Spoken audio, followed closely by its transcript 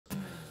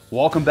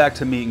Welcome back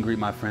to Meet and Greet,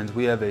 my friends.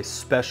 We have a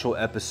special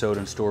episode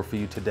in store for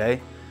you today.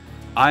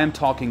 I am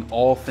talking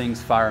all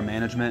things fire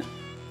management.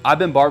 I've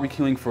been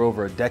barbecuing for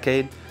over a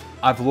decade.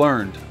 I've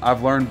learned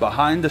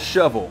behind the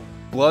shovel,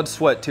 blood,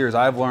 sweat, tears,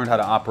 I've learned how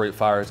to operate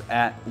fires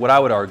at what I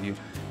would argue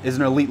is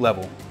an elite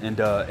level.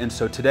 And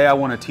so today I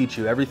want to teach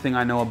you everything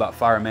I know about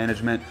fire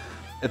management.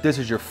 If this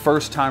is your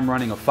first time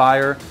running a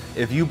fire,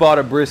 if you bought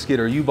a brisket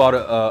or you bought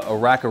a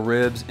rack of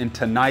ribs and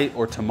tonight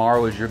or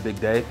tomorrow is your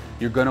big day,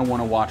 you're gonna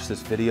wanna watch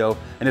this video.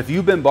 And if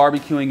you've been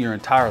barbecuing your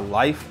entire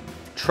life,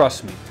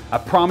 trust me, I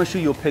promise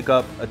you, you'll pick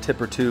up a tip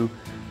or two,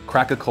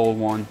 crack a cold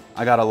one.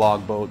 I got a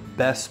log boat,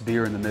 best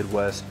beer in the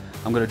Midwest.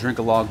 I'm gonna drink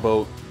a log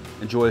boat,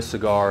 enjoy a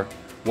cigar,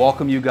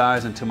 welcome you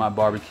guys into my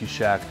barbecue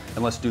shack,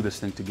 and let's do this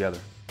thing together.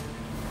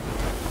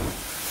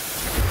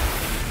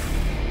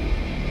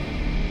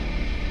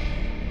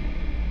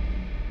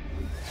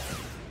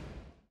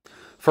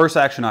 First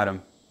action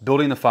item,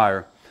 building the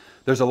fire.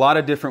 There's a lot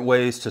of different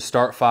ways to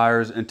start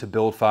fires and to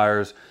build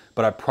fires,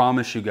 but I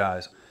promise you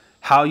guys,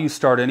 how you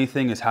start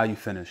anything is how you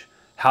finish.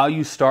 How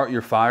you start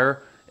your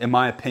fire, in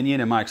my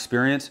opinion, in my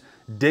experience,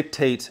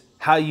 dictates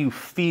how you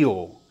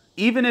feel.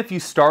 Even if you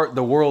start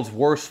the world's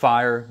worst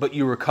fire, but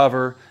you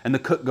recover and the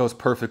cook goes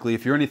perfectly,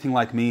 if you're anything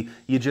like me,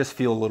 you just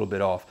feel a little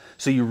bit off.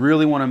 So you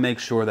really wanna make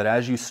sure that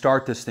as you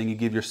start this thing, you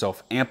give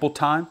yourself ample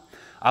time.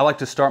 I like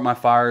to start my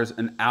fires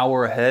an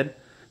hour ahead.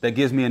 That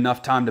gives me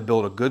enough time to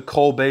build a good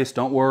coal base.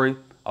 Don't worry,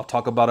 I'll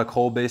talk about a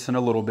coal base in a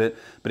little bit,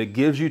 but it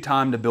gives you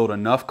time to build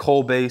enough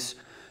coal base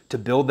to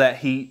build that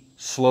heat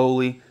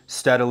slowly,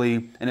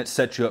 steadily, and it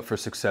sets you up for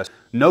success.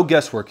 No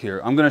guesswork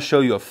here. I'm gonna show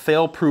you a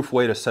fail-proof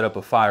way to set up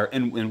a fire.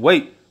 And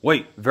wait,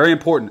 very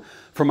important.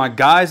 For my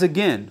guys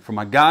again, for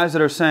my guys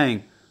that are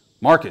saying,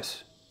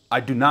 Marcus, I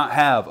do not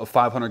have a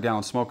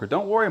 500-gallon smoker.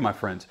 Don't worry, my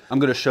friends. I'm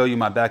gonna show you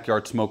my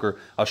backyard smoker.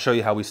 I'll show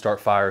you how we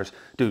start fires.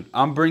 Dude,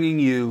 I'm bringing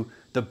you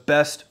the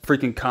best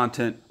freaking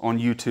content on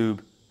YouTube,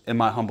 in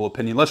my humble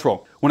opinion. Let's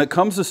roll. When it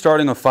comes to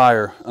starting a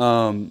fire,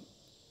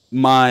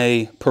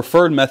 my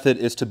preferred method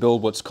is to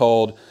build what's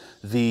called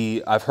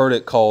I've heard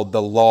it called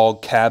the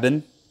log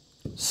cabin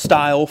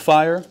style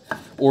fire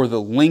or the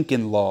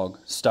Lincoln log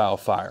style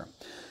fire.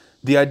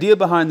 The idea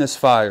behind this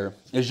fire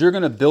is you're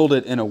gonna build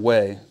it in a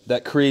way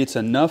that creates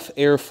enough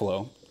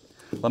airflow.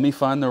 Let me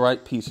find the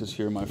right pieces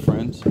here, my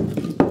friends.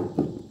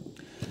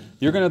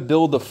 You're gonna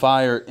build the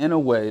fire in a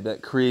way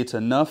that creates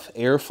enough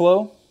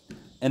airflow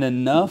and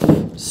enough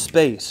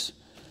space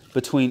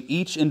between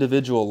each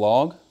individual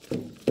log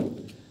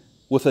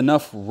with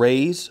enough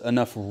rise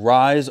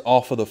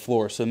off of the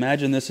floor. So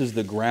imagine this is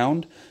the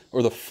ground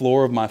or the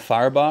floor of my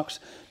firebox.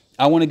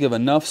 I wanna give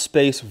enough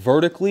space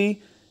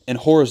vertically and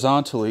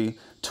horizontally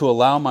to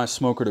allow my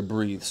smoker to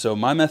breathe. So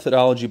my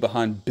methodology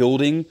behind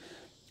building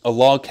a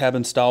log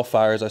cabin style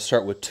fire is I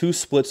start with 2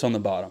 splits on the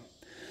bottom.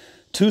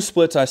 2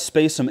 splits, I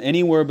space them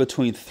anywhere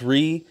between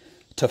 3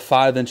 to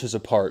 5 inches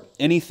apart.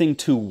 Anything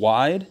too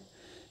wide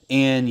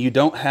and you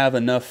don't have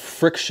enough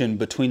friction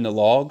between the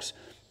logs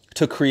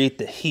to create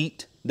the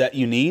heat that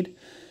you need.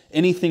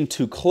 Anything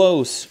too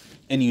close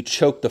and you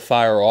choke the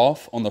fire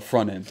off on the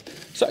front end.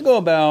 So I go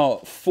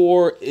about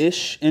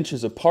 4-ish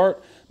inches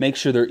apart, make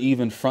sure they're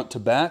even front to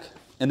back.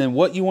 And then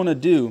what you wanna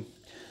do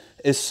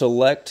is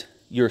select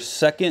your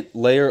second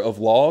layer of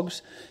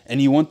logs,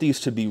 and you want these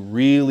to be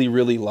really,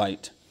 really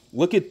light.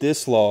 Look at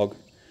this log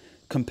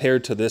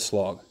compared to this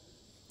log.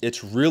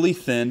 It's really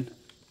thin,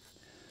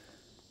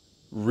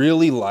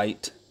 really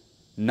light,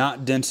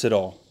 not dense at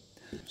all.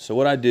 So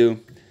what I do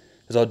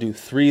is I'll do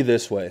 3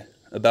 this way,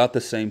 about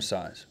the same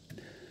size.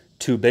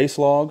 2 base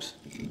logs.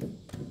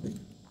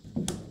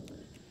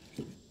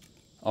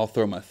 I'll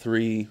throw my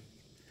 3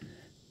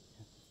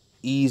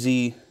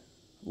 easy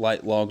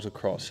light logs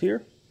across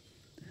here.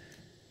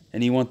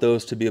 And you want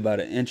those to be about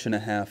 1.5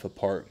 inches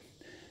apart.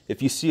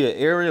 If you see an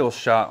aerial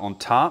shot on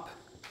top,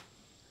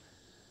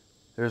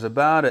 there's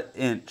about 1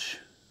 inch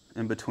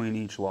in between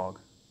each log.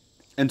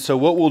 And so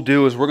what we'll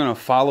do is we're gonna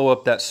follow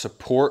up that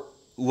support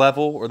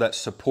level or that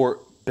support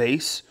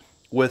base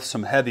with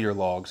some heavier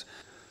logs.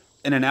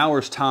 In an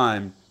hour's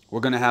time, we're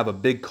gonna have a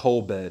big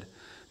coal bed.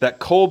 That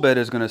coal bed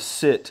is gonna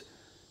sit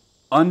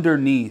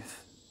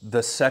underneath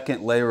the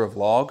second layer of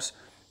logs.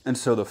 And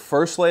so the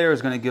first layer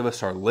is gonna give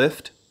us our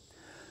lift.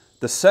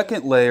 The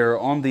second layer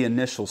on the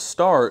initial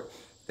start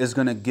is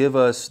gonna give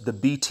us the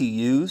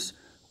BTUs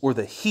or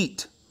the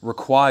heat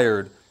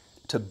required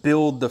to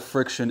build the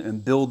friction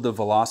and build the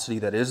velocity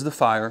that is the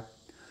fire.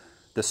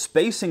 The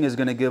spacing is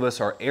gonna give us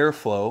our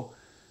airflow,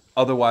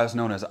 otherwise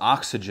known as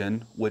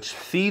oxygen, which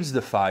feeds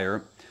the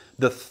fire.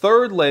 The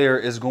third layer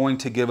is going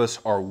to give us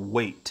our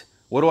weight.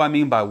 What do I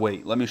mean by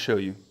weight? Let me show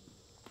you.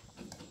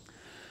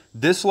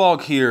 This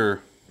log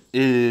here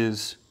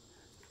is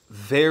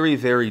very,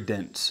 very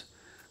dense.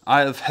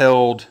 I have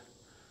held,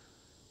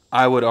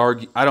 I would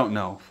argue, I don't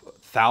know,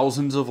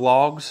 thousands of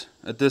logs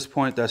at this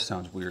point. That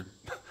sounds weird.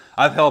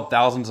 I've held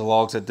thousands of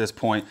logs at this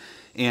point,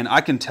 and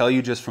I can tell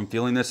you just from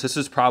feeling this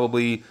is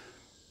probably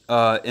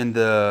in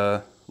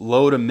the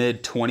low to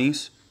mid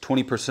 20s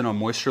 20% on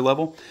moisture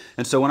level.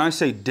 And so when I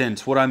say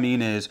dense, what I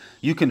mean is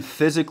you can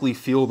physically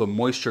feel the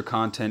moisture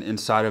content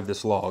inside of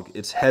this log.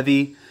 It's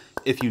heavy.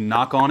 If you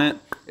knock on it,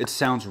 it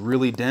sounds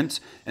really dense.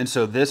 And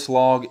so this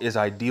log is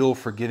ideal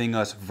for giving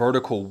us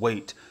vertical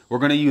weight. We're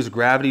going to use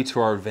gravity to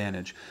our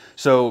advantage.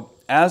 So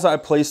as I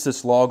place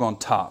this log on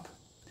top,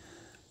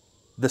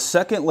 the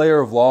second layer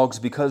of logs,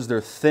 because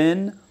they're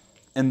thin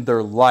and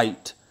they're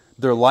light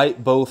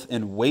both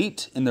in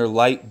weight and they're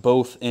light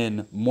both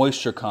in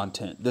moisture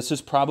content. This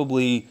is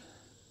probably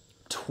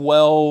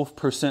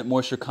 12%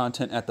 moisture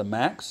content at the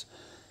max.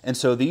 And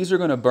so these are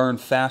going to burn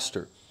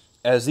faster.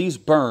 As these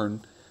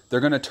burn, they're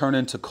going to turn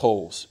into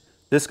coals.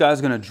 This guy's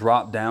going to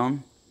drop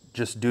down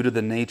just due to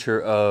the nature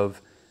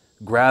of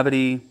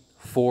gravity,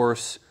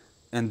 force,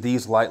 and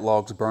these light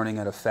logs burning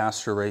at a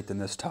faster rate than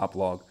this top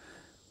log.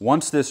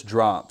 Once this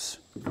drops,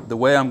 the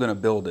way I'm going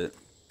to build it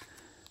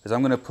is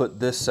I'm going to put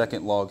this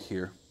second log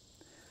here.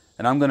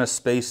 And I'm going to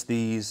space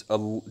these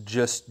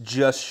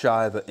just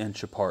shy of an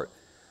inch apart.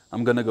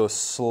 I'm going to go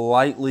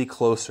slightly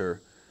closer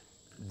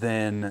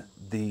than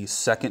the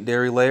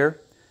secondary layer.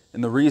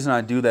 And the reason I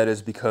do that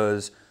is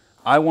because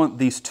I want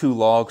these two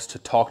logs to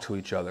talk to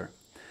each other.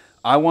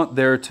 I want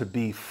there to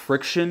be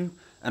friction,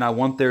 and I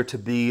want there to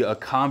be a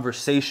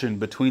conversation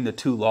between the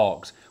two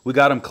logs. We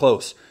got them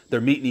close.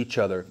 They're meeting each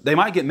other. They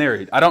might get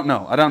married. I don't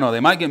know. They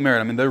might get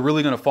married. I mean, they're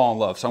really going to fall in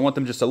love. So I want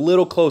them just a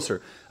little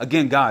closer.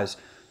 Again, guys,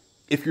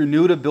 if you're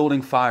new to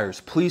building fires,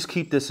 please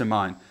keep this in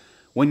mind.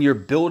 When you're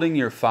building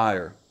your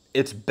fire,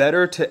 it's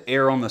better to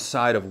err on the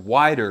side of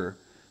wider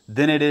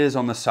than it is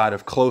on the side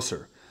of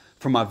closer.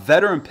 For my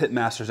veteran pit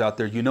masters out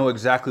there, you know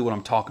exactly what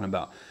I'm talking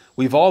about.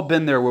 We've all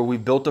been there where we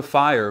built a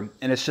fire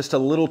and it's just a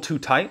little too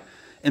tight,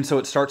 and so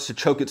it starts to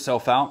choke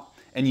itself out,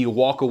 and you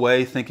walk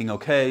away thinking,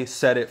 okay,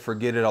 set it,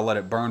 forget it, I'll let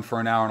it burn for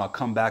an hour and I'll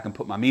come back and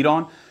put my meat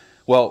on.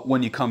 Well,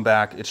 when you come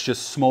back, it's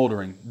just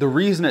smoldering. The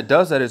reason it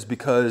does that is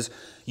because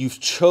you've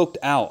choked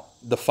out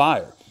the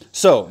fire.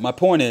 So my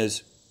point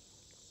is,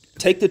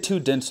 take the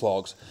two dense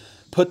logs,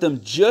 put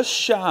them just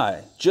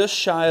shy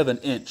of an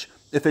inch.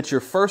 If it's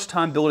your first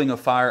time building a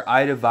fire,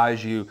 I'd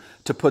advise you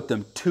to put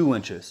them 2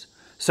 inches.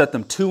 Set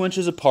them 2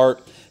 inches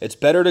apart. It's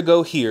better to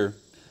go here,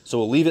 so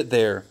we'll leave it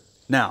there.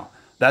 Now,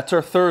 that's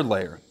our third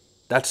layer.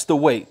 That's the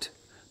weight.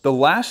 The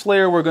last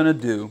layer we're going to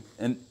do,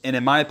 and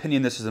in my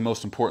opinion, this is the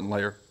most important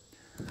layer,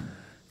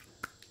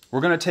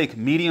 we're going to take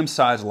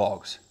medium-sized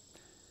logs.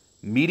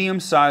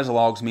 Medium-sized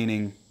logs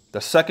meaning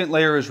the second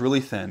layer is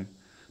really thin,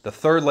 the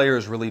third layer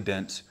is really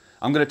dense.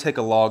 I'm going to take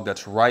a log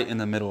that's right in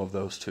the middle of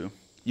those two.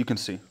 You can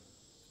see.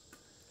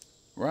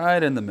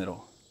 Right in the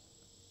middle.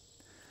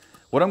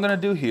 What I'm going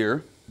to do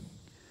here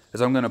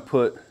is I'm going to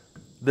put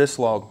this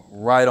log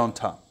right on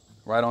top,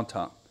 right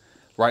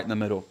in the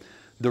middle.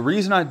 The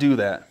reason I do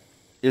that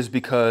is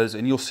because,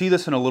 and you'll see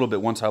this in a little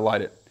bit once I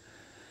light it,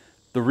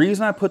 the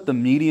reason I put the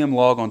medium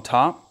log on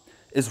top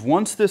is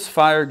once this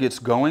fire gets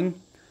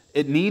going,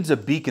 it needs a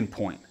beacon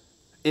point.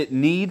 It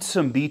needs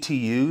some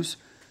BTUs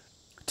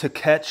to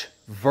catch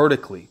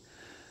vertically.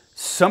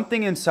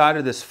 Something inside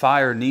of this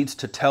fire needs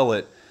to tell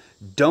it,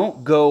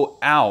 don't go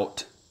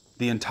out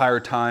the entire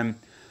time,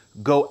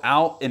 go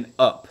out and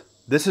up.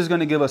 This is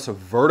going to give us a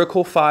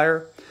vertical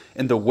fire,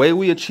 and the way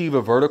we achieve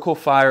a vertical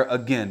fire,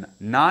 again,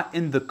 not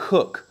in the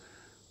cook,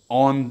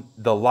 on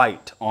the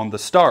light, on the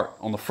start,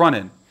 on the front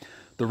end.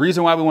 The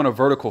reason why we want a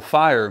vertical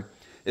fire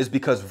is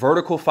because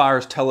vertical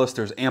fires tell us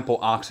there's ample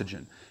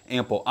oxygen.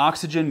 Ample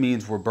oxygen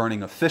means we're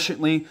burning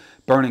efficiently.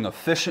 Burning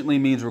efficiently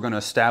means we're going to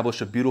establish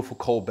a beautiful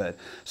coal bed.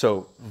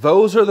 So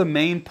those are the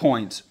main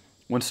points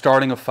when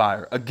starting a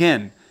fire.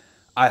 Again,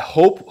 I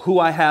hope who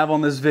I have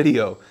on this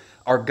video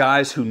are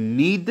guys who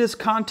need this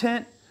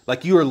content.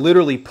 Like, you are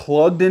literally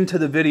plugged into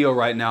the video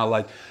right now,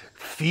 like,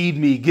 feed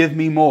me, give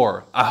me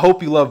more. I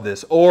hope you love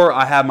this. Or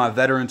I have my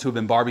veterans who have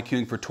been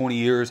barbecuing for 20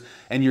 years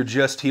and you're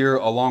just here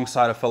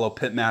alongside a fellow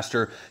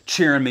pitmaster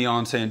cheering me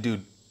on saying,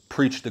 dude,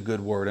 preach the good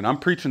word. And I'm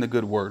preaching the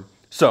good word.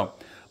 So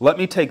let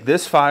me take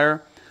this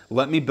fire,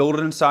 let me build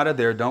it inside of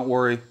there. Don't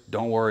worry,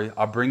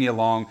 I'll bring you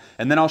along.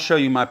 And then I'll show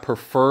you my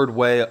preferred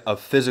way of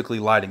physically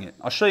lighting it.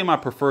 I'll show you my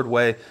preferred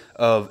way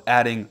of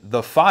adding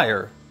the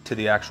fire to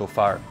the actual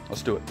fire.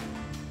 Let's do it.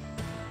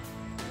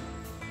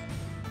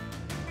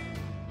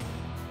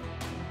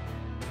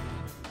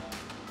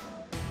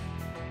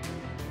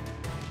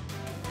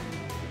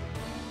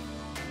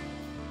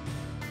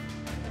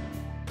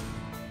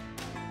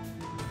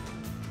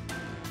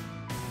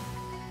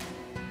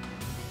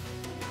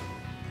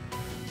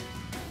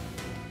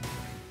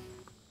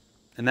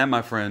 And that,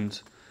 my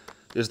friends,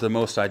 is the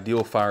most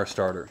ideal fire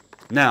starter.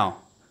 Now,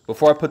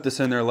 before I put this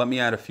in there, let me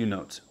add a few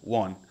notes.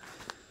 One,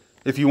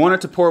 if you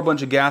wanted to pour a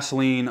bunch of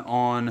gasoline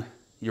on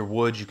your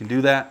wood, you can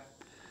do that.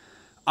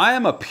 I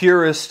am a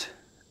purist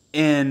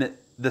in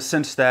the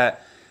sense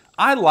that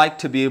I like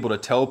to be able to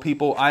tell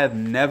people I have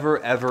never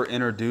ever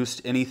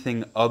introduced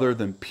anything other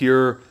than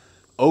pure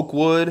oak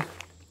wood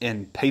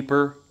and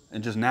paper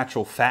and just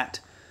natural fat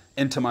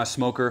into my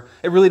smoker.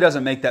 It really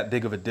doesn't make that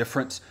big of a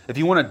difference. If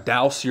you want to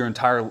douse your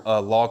entire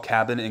log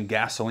cabin in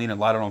gasoline and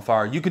light it on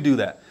fire, you could do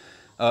that.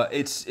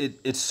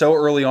 It's so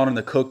early on in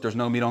the cook, there's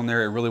no meat on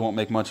there, it really won't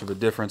make much of a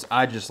difference.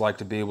 I just like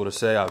to be able to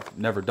say I've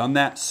never done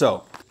that.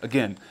 So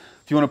again,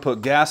 if you want to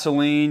put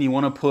gasoline, you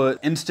want to put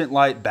instant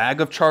light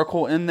bag of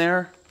charcoal in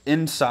there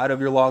inside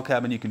of your log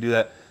cabin, you can do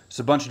that. There's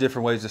a bunch of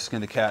different ways to skin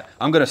the cat.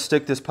 I'm going to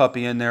stick this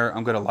puppy in there,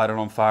 I'm going to light it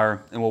on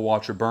fire, and we'll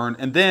watch her burn.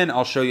 And then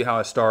I'll show you how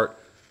I start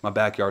my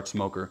backyard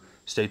smoker.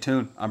 Stay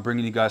tuned, I'm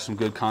bringing you guys some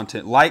good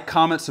content. Like,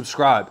 comment,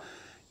 subscribe.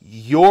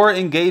 Your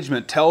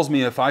engagement tells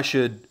me if I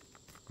should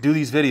do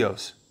these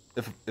videos.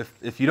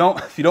 If you don't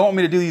want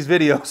me to do these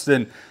videos,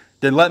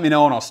 then let me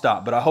know and I'll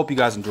stop. But I hope you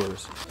guys enjoy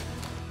this.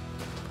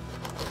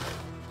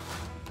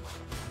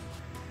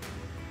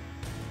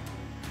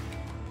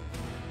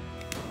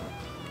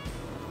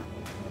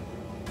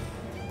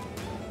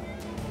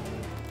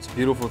 It's a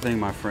beautiful thing,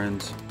 my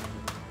friends.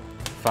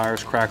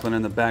 Fire's crackling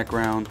in the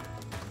background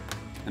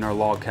and our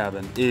log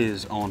cabin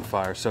is on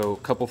fire. So a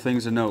couple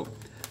things to note.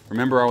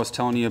 Remember I was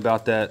telling you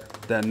about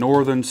that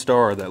northern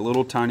star, that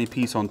little tiny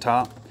piece on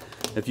top?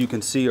 If you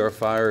can see, our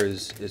fire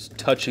is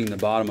touching the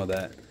bottom of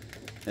that,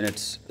 and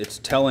it's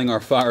telling our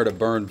fire to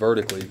burn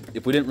vertically.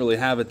 If we didn't really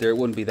have it there, it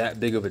wouldn't be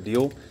that big of a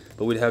deal,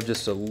 but we'd have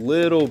just a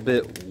little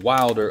bit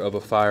wilder of a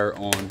fire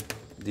on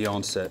the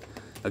onset.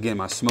 Again,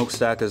 my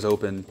smokestack is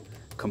open,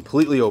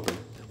 completely open.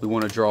 We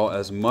want to draw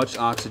as much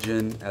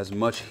oxygen, as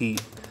much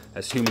heat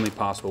as humanly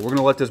possible. We're going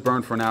to let this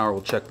burn for an hour.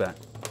 We'll check back.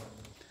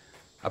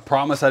 I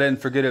promise I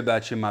didn't forget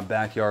about you, my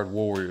backyard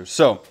warriors.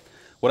 So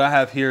what I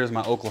have here is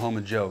my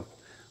Oklahoma Joe.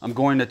 I'm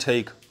going to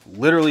take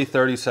literally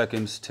 30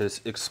 seconds to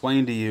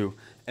explain to you,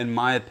 in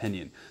my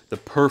opinion, the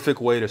perfect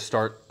way to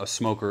start a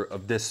smoker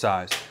of this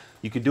size.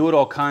 You can do it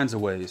all kinds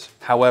of ways.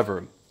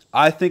 However,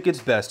 I think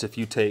it's best if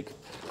you take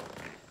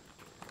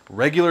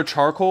regular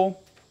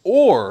charcoal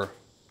or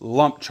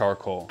lump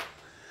charcoal.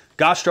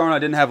 Gosh darn, I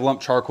didn't have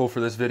lump charcoal for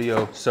this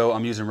video, so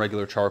I'm using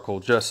regular charcoal.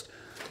 Just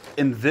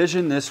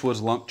envision this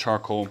was lump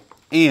charcoal,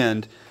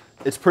 and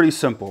it's pretty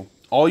simple.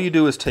 All you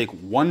do is take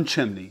one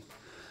chimney.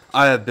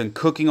 I have been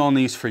cooking on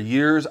these for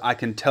years. I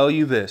can tell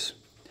you this.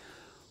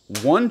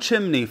 One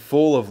chimney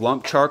full of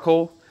lump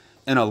charcoal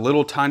in a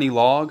little tiny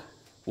log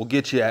will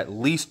get you at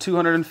least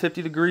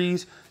 250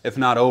 degrees, if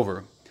not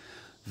over.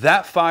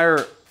 That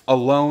fire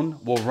alone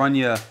will run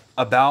you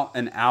about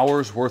an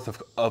hour's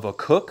worth of a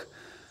cook.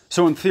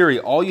 So in theory,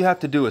 all you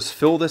have to do is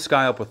fill this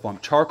guy up with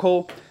lump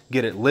charcoal,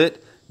 get it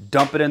lit,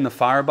 dump it in the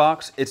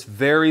firebox. It's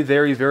very,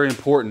 very, very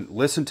important.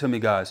 Listen to me,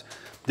 guys.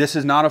 This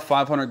is not a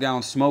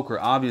 500-gallon smoker,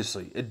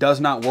 obviously. It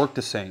does not work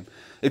the same.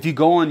 If you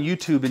go on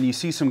YouTube and you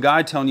see some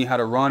guy telling you how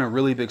to run a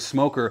really big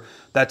smoker,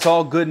 that's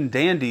all good and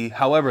dandy.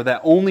 However, that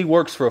only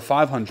works for a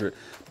 500.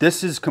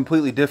 This is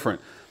completely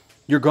different.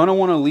 You're going to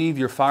want to leave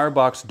your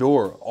firebox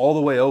door all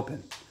the way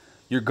open.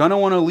 You're going to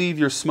want to leave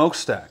your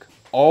smokestack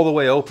all the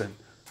way open.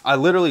 I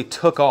literally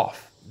took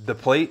off the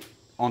plate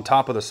on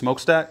top of the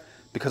smokestack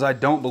because I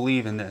don't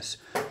believe in this.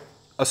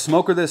 A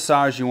smoker this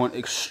size, you want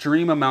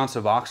extreme amounts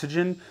of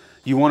oxygen.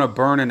 You want to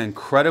burn an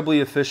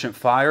incredibly efficient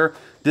fire.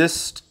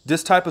 This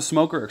type of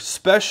smoker,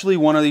 especially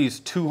one of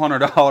these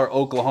 $200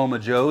 Oklahoma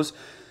Joes,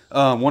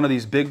 one of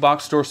these big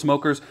box store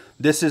smokers,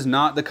 this is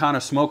not the kind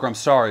of smoker, I'm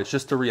sorry, it's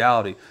just the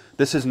reality.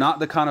 This is not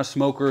the kind of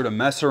smoker to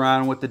mess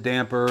around with the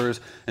dampers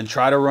and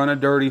try to run a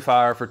dirty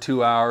fire for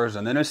 2 hours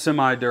and then a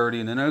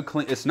semi-dirty and then a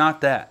clean. It's not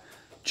that.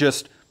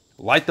 Just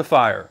light the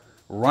fire,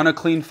 run a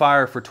clean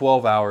fire for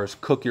 12 hours,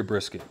 cook your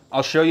brisket.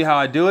 I'll show you how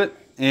I do it,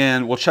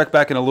 and we'll check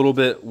back in a little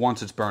bit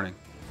once it's burning.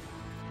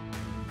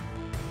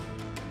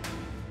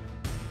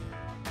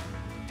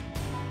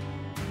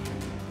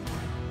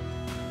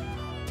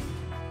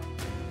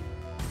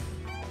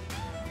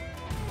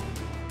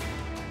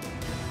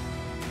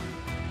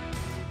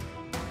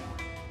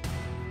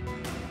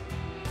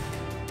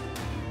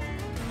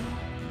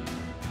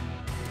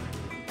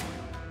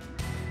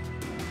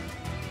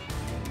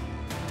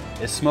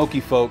 It's smoky,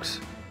 folks.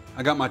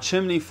 I got my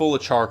chimney full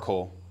of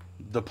charcoal.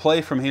 The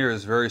play from here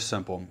is very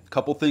simple. A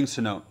couple things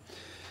to note.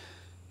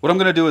 What I'm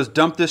gonna do is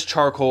dump this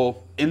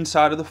charcoal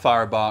inside of the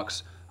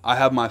firebox. I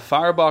have my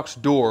firebox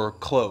door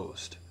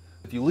closed.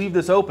 If you leave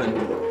this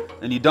open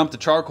and you dump the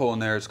charcoal in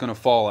there, it's gonna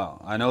fall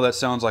out. I know that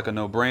sounds like a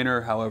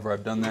no-brainer. However,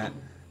 I've done that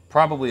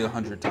probably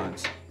 100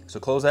 times.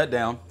 So close that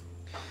down.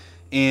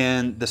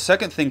 And the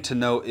second thing to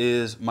note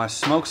is my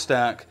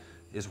smokestack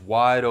is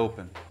wide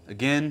open.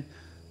 Again,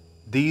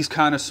 these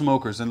kind of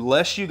smokers,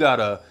 unless you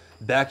got a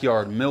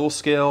backyard mill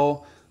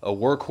scale, a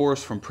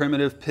workhorse from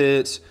Primitive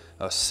Pits,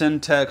 a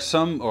Syntex,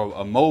 or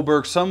a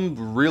Moberg,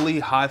 some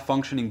really high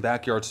functioning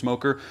backyard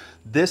smoker,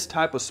 this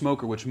type of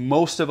smoker, which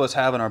most of us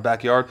have in our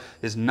backyard,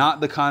 is not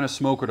the kind of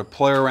smoker to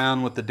play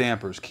around with the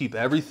dampers. Keep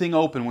everything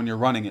open when you're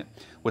running it.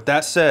 With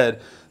that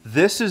said,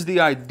 this is the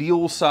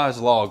ideal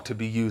size log to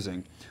be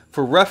using.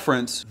 For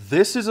reference,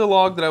 this is a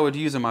log that I would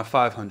use in my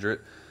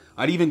 500.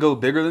 I'd even go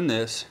bigger than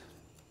this.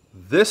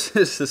 This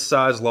is the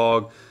size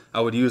log I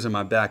would use in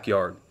my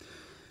backyard.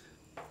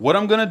 What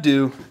I'm gonna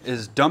do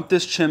is dump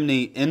this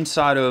chimney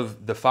inside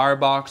of the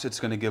firebox. It's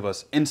gonna give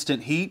us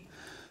instant heat.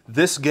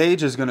 This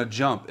gauge is gonna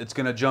jump. It's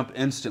gonna jump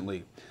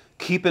instantly.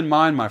 Keep in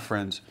mind, my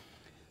friends,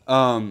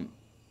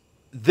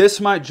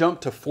 This might jump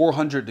to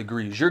 400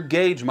 degrees. Your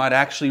gauge might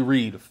actually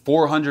read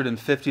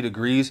 450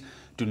 degrees.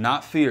 Do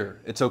not fear,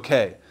 it's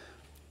okay.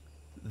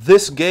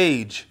 This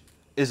gauge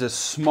is a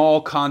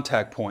small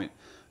contact point.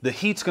 The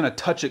heat's gonna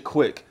touch it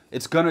quick.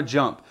 It's gonna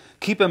jump.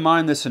 Keep in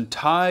mind this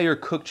entire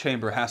cook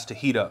chamber has to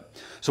heat up.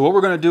 So what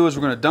we're gonna do is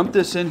we're gonna dump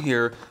this in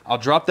here. I'll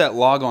drop that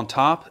log on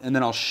top and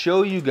then I'll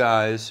show you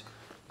guys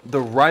the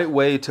right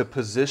way to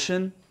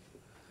position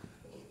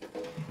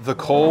the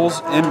coals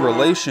in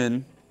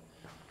relation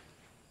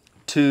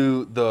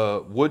to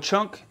the wood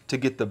chunk to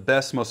get the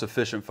best, most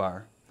efficient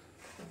fire.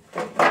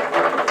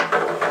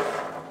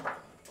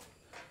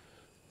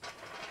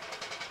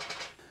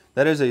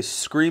 That is a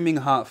screaming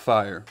hot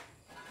fire.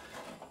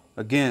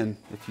 Again,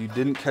 if you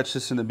didn't catch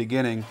this in the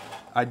beginning,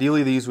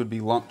 ideally these would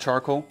be lump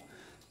charcoal,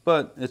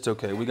 but it's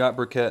okay. We got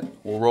briquette,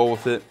 we'll roll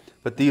with it,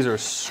 but these are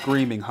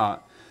screaming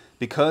hot.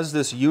 Because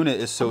this unit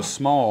is so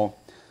small,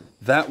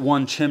 that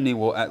one chimney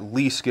will at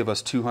least give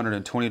us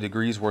 220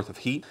 degrees worth of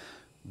heat.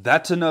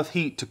 That's enough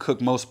heat to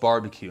cook most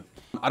barbecue.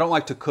 I don't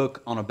like to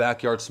cook on a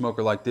backyard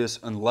smoker like this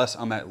unless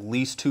I'm at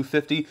least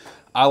 250.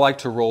 I like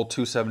to roll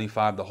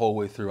 275 the whole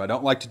way through. I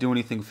don't like to do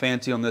anything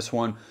fancy on this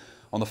one.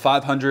 On the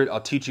 500, I'll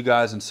teach you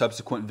guys in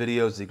subsequent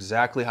videos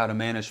exactly how to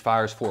manage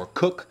fires for a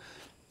cook.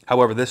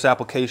 However, this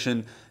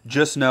application,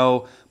 just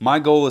know my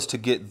goal is to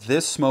get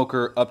this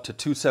smoker up to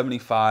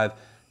 275,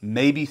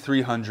 maybe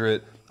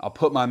 300. I'll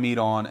put my meat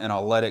on and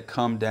I'll let it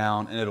come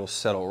down and it'll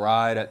settle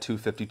right at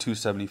 250,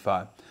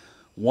 275.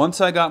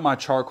 Once I got my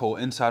charcoal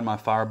inside my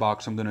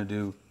firebox, I'm gonna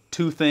do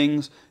two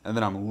things and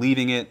then I'm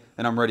leaving it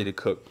and I'm ready to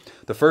cook.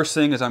 The first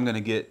thing is I'm gonna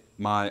get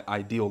my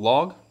ideal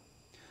log.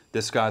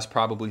 This guy's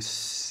probably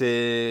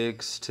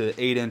 6 to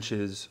 8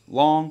 inches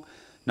long,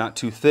 not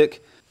too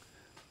thick.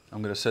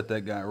 I'm gonna set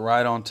that guy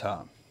right on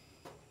top.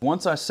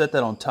 Once I set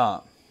that on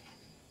top,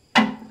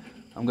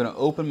 I'm gonna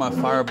open my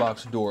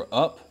firebox door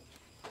up,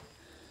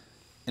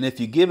 and if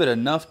you give it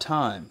enough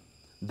time,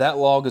 that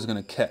log is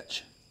gonna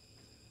catch.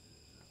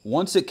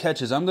 Once it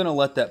catches, I'm gonna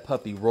let that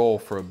puppy roll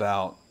for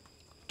about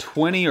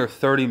 20 or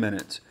 30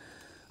 minutes.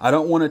 I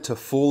don't want it to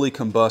fully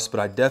combust, but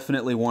I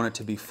definitely want it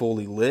to be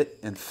fully lit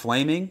and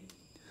flaming.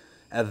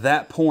 At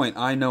that point,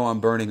 I know I'm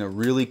burning a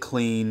really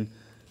clean,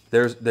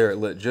 there it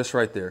lit, just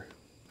right there.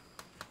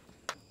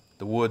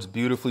 The wood's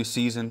beautifully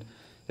seasoned.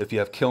 If you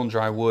have kiln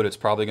dry wood, it's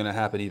probably gonna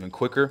happen even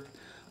quicker.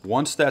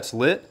 Once that's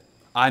lit,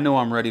 I know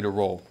I'm ready to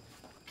roll.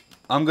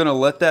 I'm gonna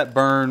let that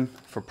burn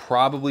for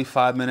probably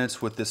 5 minutes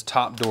with this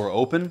top door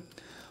open.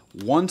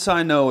 Once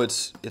I know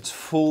it's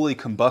fully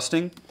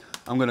combusting,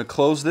 I'm gonna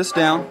close this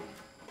down.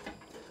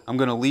 I'm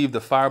gonna leave the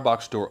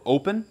firebox door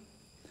open.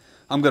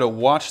 I'm gonna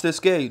watch this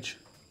gauge.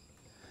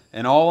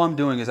 And all I'm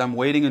doing is I'm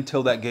waiting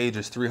until that gauge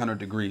is 300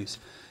 degrees.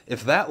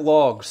 If that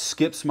log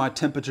skips my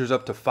temperatures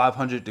up to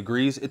 500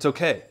 degrees, it's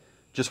okay.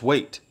 Just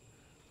wait.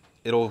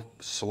 It'll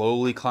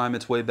slowly climb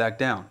its way back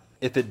down.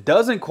 If it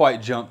doesn't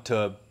quite jump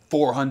to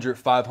 400,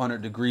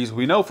 500 degrees,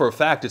 we know for a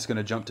fact it's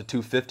gonna jump to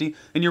 250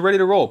 and you're ready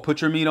to roll. Put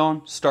your meat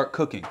on, start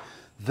cooking.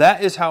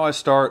 That is how I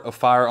start a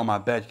fire on my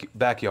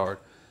backyard.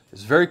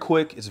 It's very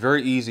quick, it's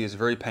very easy, it's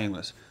very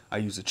painless. I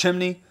use a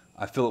chimney,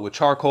 I fill it with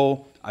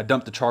charcoal, I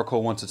dump the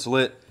charcoal once it's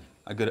lit,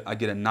 I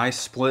get a nice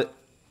split,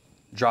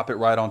 drop it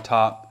right on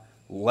top,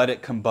 let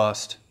it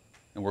combust,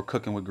 and we're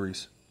cooking with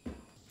grease.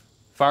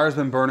 Fire's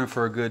been burning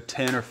for a good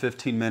 10 or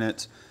 15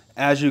 minutes.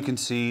 As you can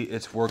see,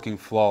 it's working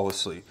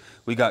flawlessly.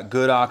 We got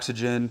good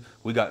oxygen,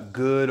 we got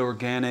good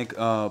organic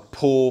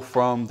pull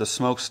from the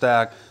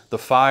smokestack. The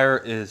fire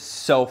is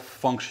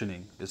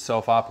self-functioning, it's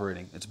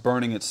self-operating, it's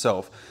burning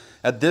itself.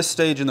 At this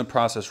stage in the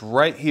process,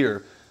 right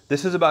here,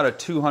 this is about a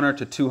 200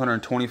 to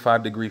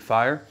 225 degree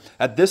fire.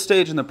 At this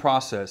stage in the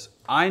process,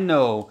 I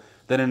know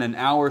that in an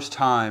hour's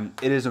time,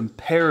 it is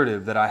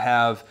imperative that I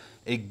have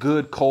a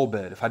good coal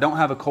bed. If I don't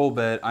have a coal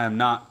bed, I am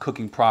not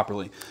cooking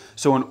properly.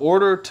 So in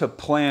order to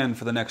plan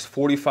for the next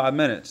 45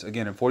 minutes,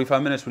 again, in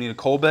 45 minutes we need a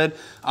coal bed,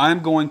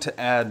 I'm going to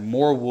add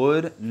more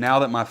wood now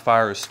that my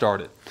fire is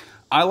started.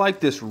 I like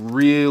this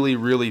really,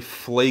 really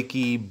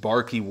flaky,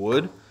 barky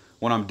wood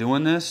when I'm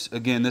doing this.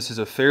 Again, this is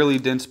a fairly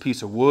dense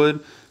piece of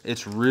wood.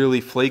 It's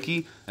really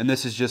flaky, and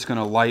this is just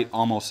gonna light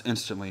almost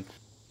instantly.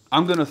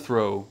 I'm gonna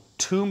throw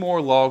 2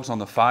 more logs on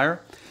the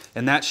fire,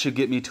 and that should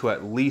get me to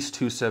at least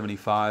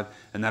 275,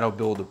 and that'll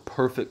build a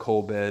perfect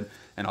coal bed.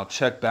 And I'll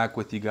check back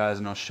with you guys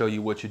and I'll show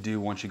you what you do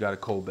once you got a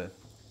coal bed.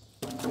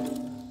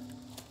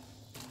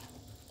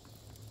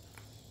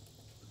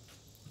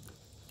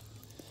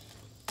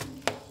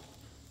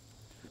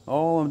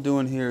 All I'm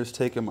doing here is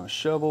taking my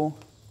shovel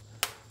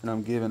and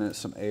I'm giving it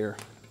some air.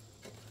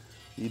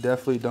 You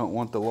definitely don't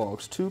want the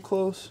logs too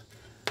close.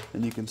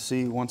 And you can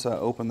see once I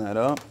open that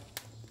up,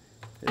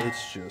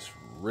 it's just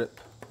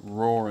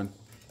rip-roaring.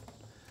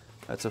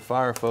 That's a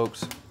fire,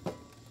 folks.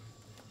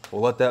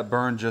 We'll let that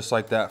burn just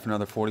like that for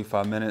another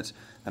 45 minutes,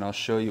 and I'll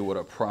show you what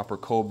a proper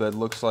coal bed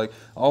looks like.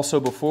 Also,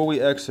 before we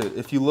exit,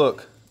 if you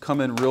look,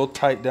 come in real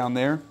tight down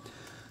there,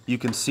 you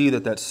can see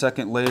that that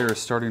second layer is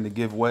starting to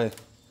give way.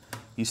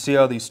 You see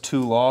how these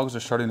 2 logs are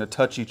starting to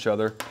touch each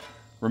other.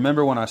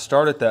 Remember when I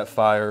started that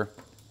fire,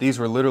 these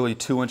were literally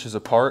 2 inches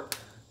apart,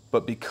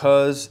 but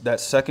because that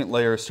second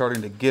layer is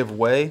starting to give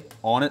way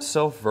on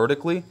itself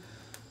vertically,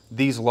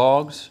 these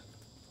logs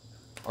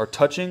are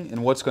touching,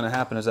 and what's going to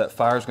happen is that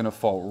fire is going to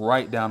fall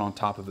right down on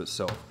top of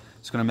itself.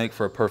 It's going to make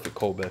for a perfect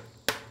coal bed.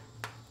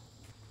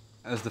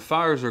 As the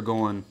fires are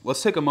going,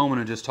 let's take a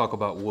moment and just talk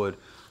about wood.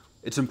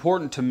 It's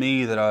important to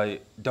me that I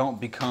don't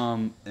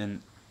become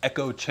an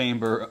echo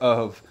chamber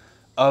of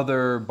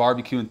other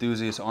barbecue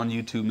enthusiasts on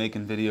YouTube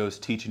making videos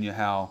teaching you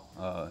how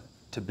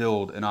to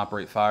build and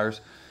operate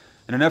fires.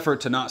 In an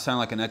effort to not sound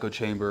like an echo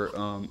chamber,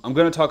 I'm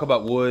going to talk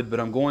about wood, but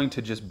I'm going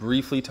to just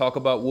briefly talk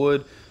about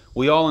wood.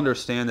 We all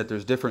understand that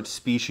there's different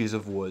species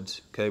of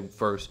woods. Okay,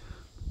 first,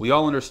 we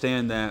all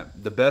understand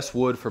that the best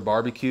wood for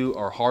barbecue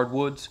are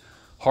hardwoods.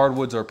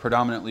 Hardwoods are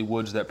predominantly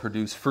woods that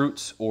produce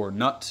fruits or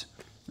nuts,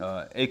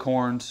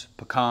 acorns,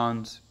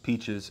 pecans,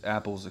 peaches,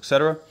 apples,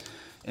 etc.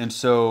 And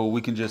so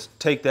we can just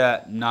take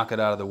that, knock it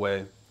out of the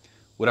way.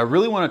 What I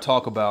really want to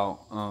talk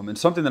about, and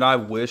something that I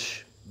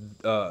wish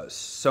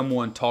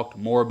someone talked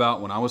more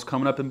about when I was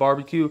coming up in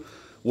barbecue,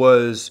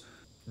 was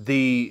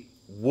the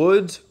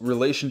wood's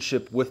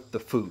relationship with the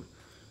food.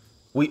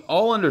 We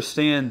all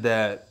understand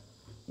that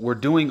we're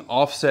doing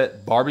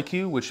offset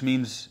barbecue, which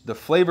means the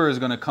flavor is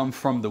going to come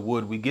from the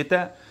wood. We get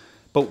that.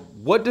 But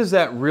what does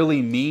that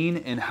really mean,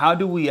 and how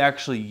do we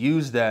actually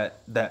use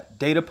that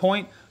data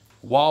point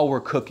while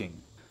we're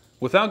cooking?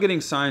 Without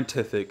getting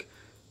scientific,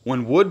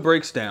 when wood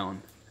breaks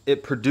down,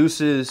 it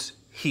produces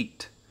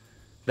heat.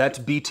 That's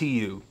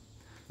BTU.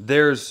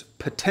 There's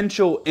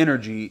potential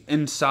energy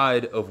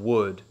inside of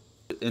wood.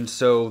 And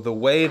so the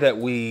way that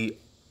we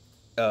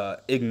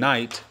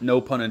ignite,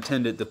 no pun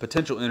intended, the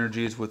potential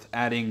energy is with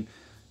adding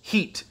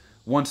heat.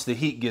 Once the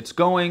heat gets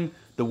going,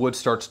 the wood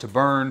starts to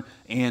burn,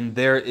 and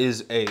there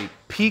is a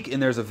peak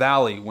and there's a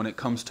valley when it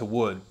comes to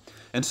wood.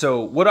 And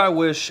so what I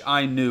wish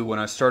I knew when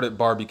I started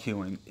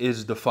barbecuing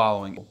is the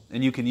following,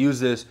 and you can use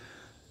this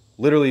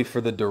literally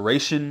for the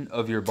duration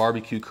of your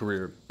barbecue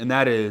career, and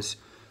that is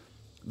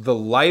the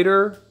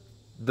lighter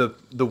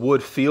the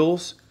wood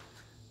feels,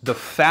 the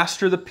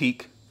faster the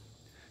peak,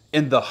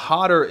 and the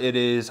hotter it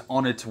is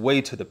on its way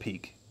to the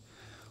peak.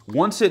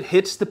 Once it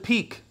hits the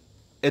peak,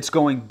 it's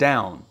going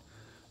down.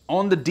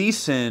 On the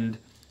descend,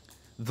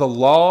 the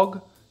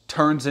log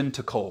turns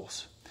into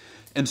coals.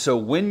 And so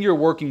when you're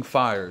working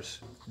fires,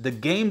 the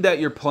game that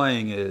you're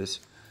playing is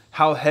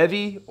how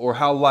heavy or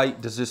how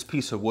light does this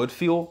piece of wood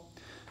feel,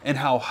 and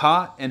how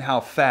hot and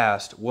how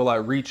fast will I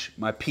reach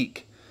my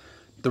peak.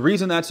 The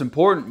reason that's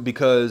important,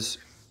 because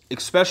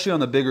especially on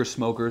the bigger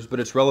smokers, but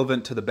it's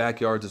relevant to the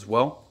backyards as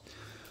well,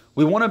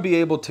 we want to be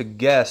able to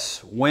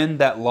guess when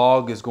that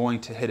log is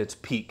going to hit its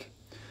peak.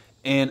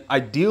 And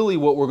ideally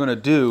what we're going to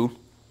do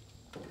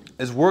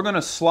is we're going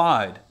to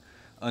slide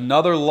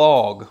another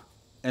log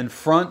in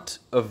front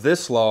of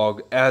this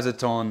log as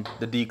it's on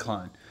the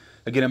decline.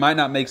 Again, it might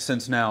not make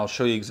sense now. I'll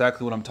show you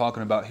exactly what I'm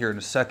talking about here in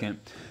a second.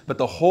 But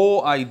the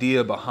whole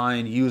idea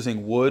behind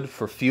using wood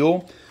for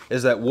fuel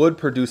is that wood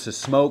produces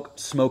smoke,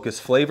 smoke is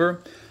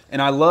flavor.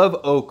 And I love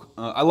oak.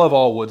 I love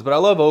all woods, but I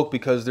love oak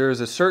because there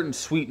is a certain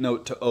sweet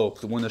note to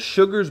oak. When the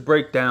sugars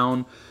break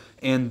down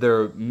and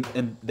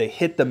they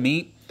hit the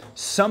meat,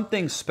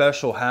 something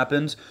special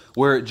happens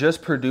where it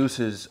just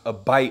produces a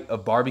bite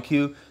of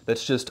barbecue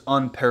that's just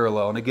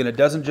unparalleled. And again, it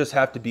doesn't just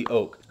have to be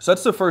oak. So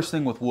that's the first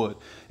thing with wood,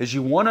 is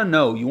you want to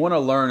know, you want to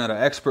learn at an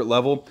expert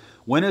level,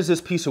 when is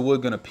this piece of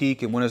wood going to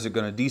peak and when is it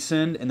going to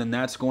descend, and then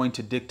that's going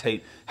to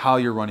dictate how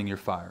you're running your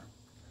fire.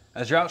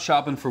 As you're out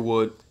shopping for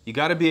wood, you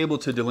got to be able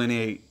to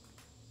delineate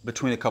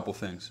between a couple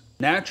things.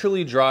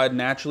 Naturally dried,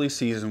 naturally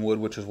seasoned wood,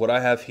 which is what I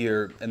have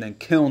here, and then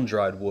kiln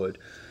dried wood.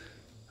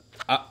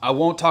 I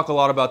won't talk a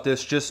lot about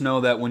this. Just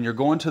know that when you're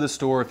going to the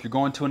store, if you're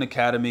going to an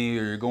Academy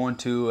or you're going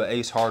to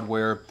Ace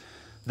Hardware,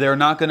 they're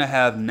not going to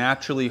have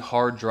naturally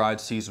hard dried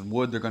seasoned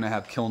wood. They're going to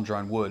have kiln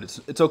dried wood.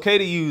 It's okay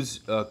to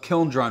use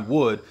kiln dried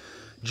wood.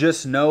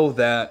 Just know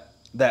that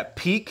that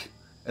peak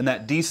and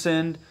that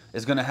descend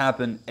is going to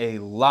happen a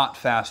lot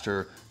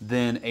faster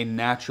than a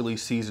naturally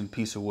seasoned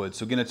piece of wood.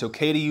 So again, it's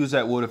okay to use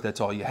that wood if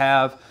that's all you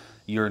have.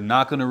 You're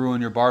not going to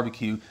ruin your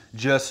barbecue.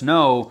 Just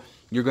know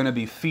you're going to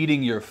be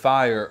feeding your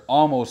fire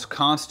almost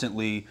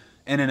constantly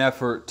in an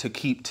effort to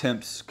keep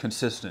temps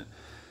consistent.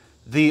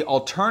 The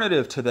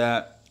alternative to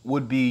that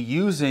would be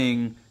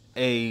using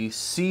a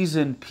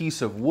seasoned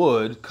piece of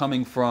wood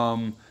coming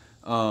from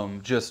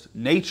just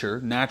nature,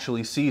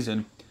 naturally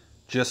seasoned.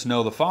 Just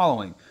know the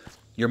following.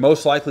 You're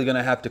most likely going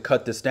to have to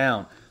cut this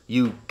down.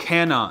 You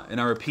cannot, and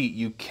I repeat,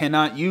 you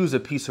cannot use a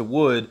piece of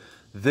wood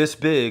this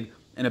big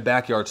in a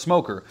backyard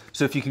smoker.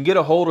 So if you can get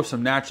a hold of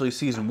some naturally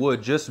seasoned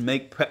wood, just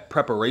make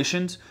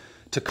preparations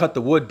to cut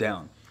the wood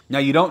down. Now,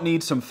 you don't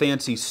need some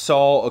fancy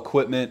saw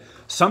equipment.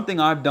 Something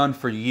I've done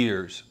for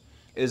years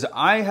is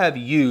I have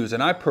used,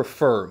 and I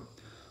prefer,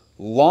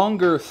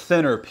 longer,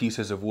 thinner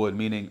pieces of wood,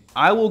 meaning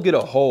I will get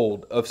a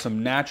hold of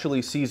some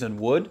naturally seasoned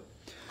wood.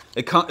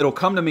 It'll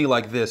come to me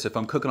like this if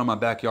I'm cooking on my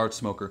backyard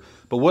smoker.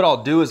 But what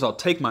I'll do is I'll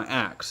take my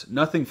axe,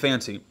 nothing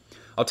fancy.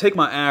 I'll take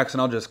my axe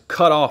and I'll just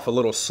cut off a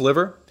little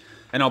sliver,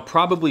 and I'll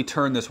probably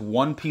turn this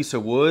one piece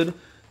of wood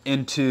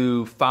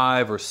into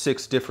 5 or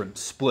 6 different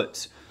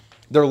splits.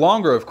 They're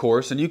longer, of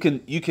course, and you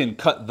can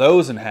cut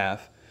those in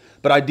half.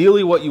 But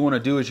ideally what you want to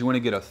do is you want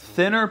to get a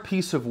thinner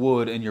piece of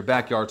wood in your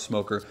backyard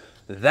smoker.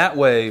 That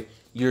way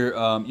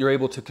you're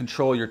able to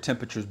control your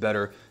temperatures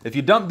better. If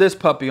you dump this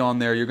puppy on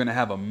there, you're going to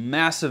have a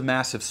massive,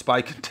 massive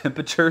spike in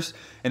temperatures,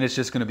 and it's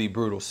just going to be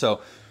brutal.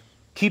 So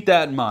keep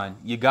that in mind.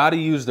 You got to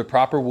use the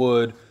proper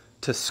wood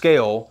to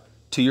scale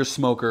to your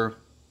smoker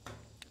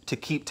to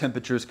keep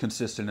temperatures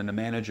consistent and to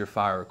manage your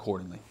fire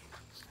accordingly.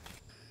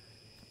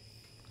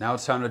 Now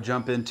it's time to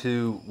jump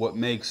into what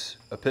makes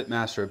a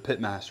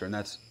pitmaster, and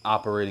that's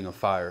operating a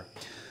fire.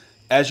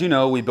 As you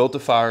know, we built a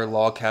fire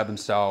log cabin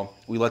style.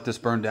 We let this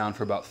burn down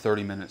for about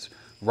 30 minutes.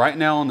 Right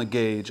now on the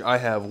gauge, I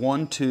have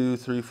 1, 2,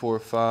 3, 4,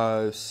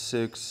 5,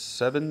 6,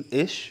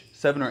 7-ish,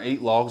 7 or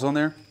 8 logs on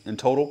there in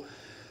total.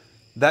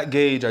 That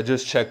gauge, I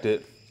just checked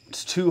it,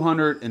 it's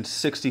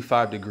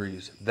 265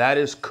 degrees. That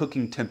is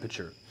cooking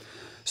temperature.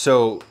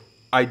 So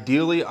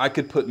ideally, I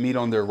could put meat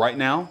on there right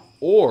now,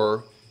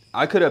 or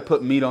I could have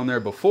put meat on there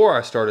before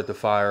I started the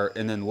fire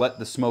and then let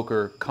the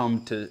smoker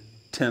come to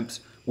temps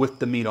with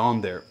the meat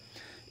on there.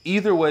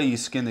 Either way you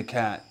skin the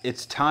cat,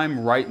 it's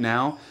time right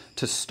now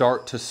to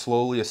start to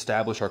slowly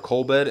establish our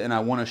coal bed, and I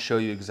want to show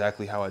you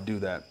exactly how I do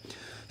that.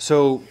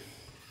 So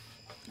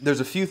there's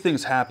a few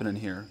things happening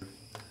here.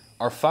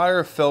 Our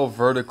fire fell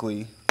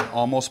vertically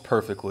almost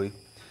perfectly,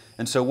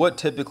 and so what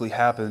typically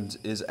happens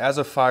is as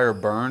a fire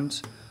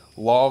burns,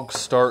 logs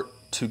start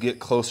to get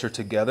closer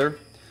together,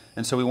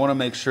 and so we want to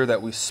make sure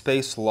that we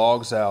space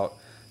logs out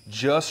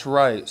just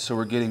right so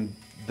we're getting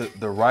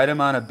the right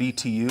amount of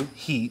BTU,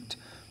 heat,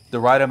 the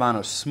right amount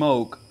of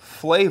smoke,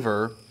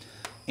 flavor,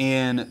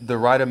 and the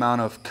right amount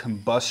of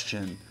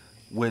combustion,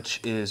 which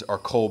is our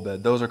coal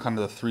bed. Those are kind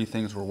of the 3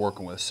 things we're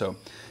working with. So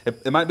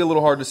it might be a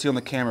little hard to see on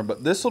the camera,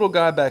 but this little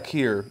guy back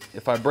here,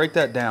 if I break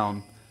that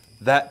down,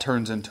 that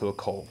turns into a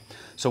coal.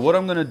 So what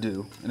I'm gonna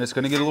do, and it's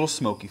gonna get a little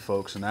smoky,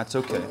 folks, and that's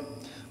okay.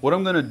 What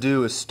I'm gonna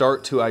do is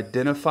start to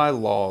identify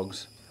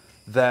logs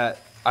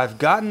that I've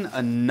gotten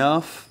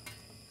enough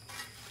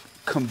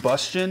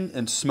combustion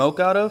and smoke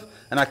out of,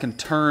 and I can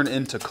turn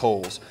into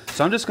coals.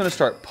 So I'm just going to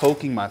start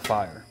poking my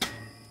fire.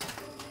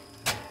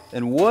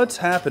 And what's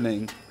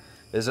happening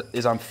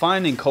is I'm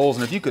finding coals,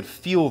 and if you could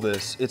feel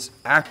this, it's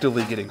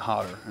actively getting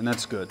hotter, and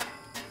that's good.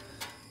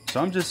 So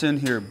I'm just in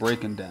here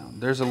breaking down.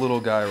 There's a little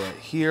guy right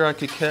here I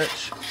could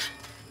catch.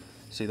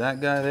 See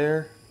that guy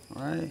there?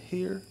 Right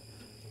here.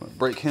 I'm going to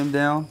break him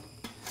down.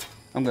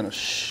 I'm going to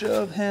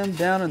shove him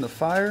down in the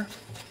fire.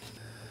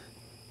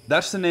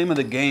 That's the name of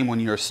the game when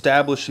you're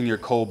establishing your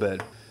coal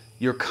bed.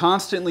 You're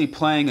constantly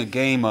playing a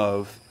game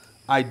of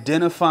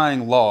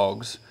identifying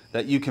logs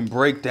that you can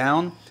break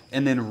down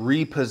and then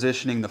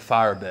repositioning the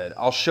fire bed.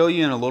 I'll show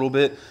you in a little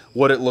bit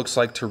what it looks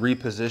like to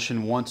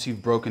reposition once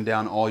you've broken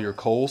down all your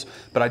coals,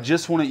 but I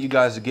just wanted you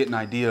guys to get an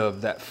idea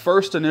of that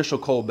first initial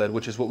coal bed,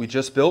 which is what we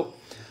just built.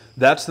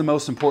 That's the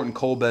most important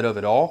coal bed of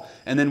it all,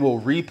 and then we'll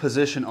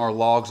reposition our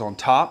logs on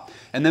top.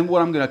 And then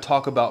what I'm going to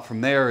talk about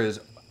from there is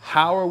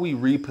how are we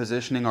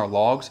repositioning our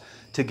logs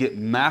to get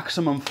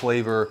maximum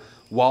flavor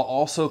while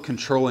also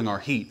controlling our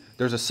heat.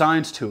 There's a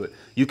science to it.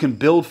 You can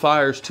build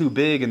fires too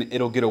big and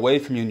it'll get away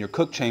from you in your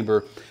cook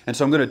chamber. And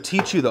so I'm going to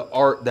teach you the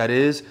art that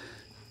is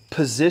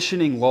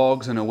positioning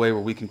logs in a way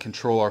where we can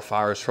control our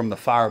fires from the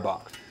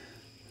firebox.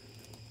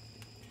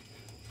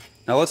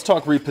 Now let's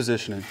talk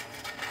repositioning.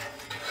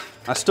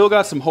 I still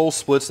got some whole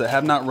splits that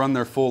have not run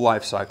their full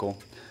life cycle.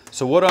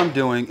 So what I'm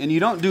doing, and you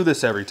don't do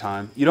this every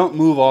time, you don't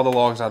move all the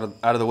logs out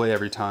of the way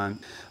every time.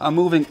 I'm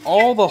moving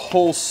all the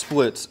whole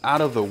splits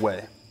out of the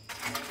way.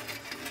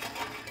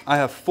 I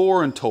have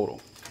 4 in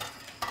total.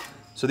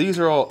 So these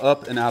are all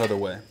up and out of the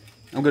way.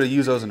 I'm going to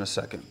use those in a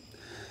second.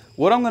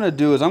 What I'm going to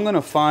do is I'm going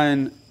to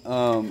find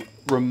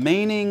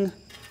remaining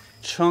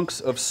chunks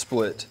of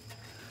split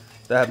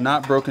that have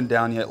not broken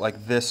down yet,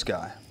 like this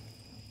guy.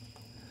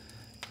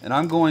 And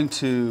I'm going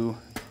to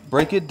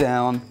break it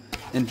down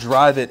and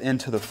drive it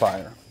into the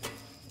fire.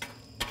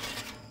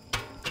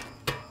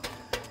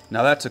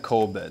 Now that's a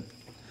coal bed.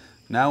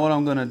 Now what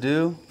I'm going to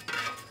do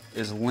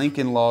is link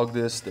and log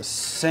this the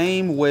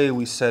same way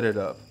we set it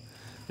up.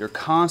 You're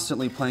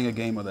constantly playing a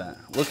game of that.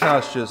 Look how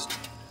it's just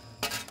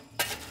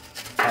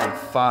on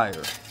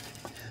fire.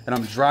 And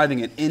I'm driving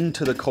it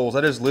into the coals.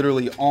 That is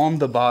literally on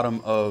the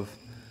bottom of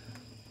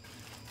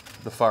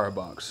the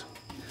firebox.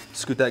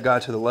 Scoot that guy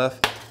to the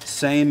left.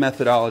 Same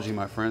methodology,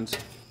 my friends.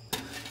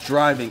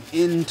 Driving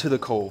into the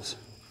coals.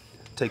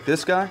 Take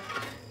this guy,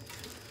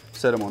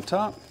 set him on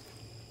top.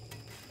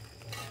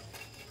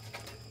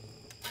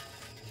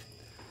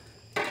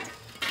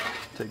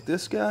 Take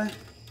this guy,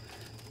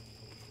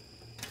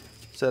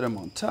 set him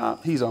on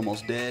top. He's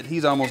almost dead.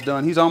 He's almost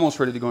done. He's almost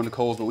ready to go into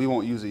coals, but we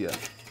won't use it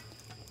yet.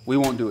 We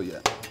won't do it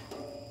yet.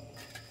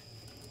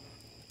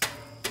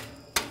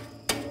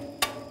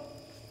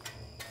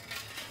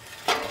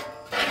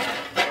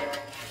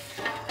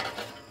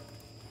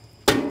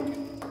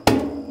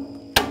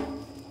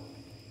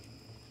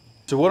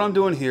 So what I'm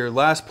doing here,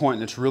 last point,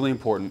 and it's really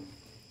important.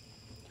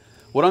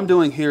 What I'm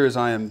doing here is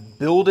I am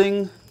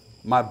building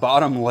my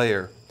bottom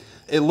layer.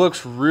 It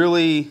looks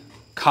really,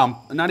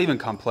 not even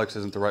complex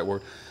isn't the right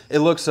word. It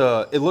looks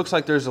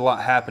like there's a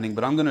lot happening,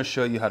 but I'm gonna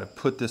show you how to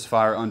put this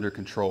fire under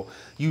control.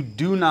 You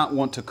do not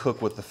want to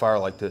cook with the fire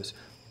like this.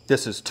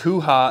 This is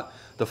too hot,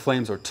 the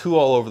flames are too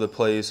all over the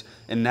place,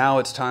 and now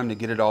it's time to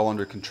get it all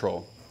under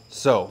control.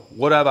 So,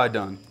 what have I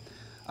done?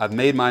 I've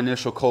made my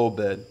initial coal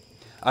bed.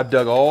 I've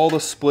dug all the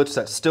splits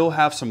that still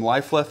have some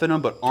life left in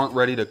them but aren't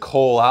ready to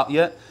coal out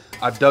yet.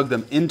 I've dug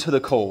them into the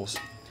coals.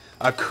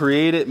 I've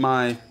created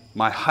my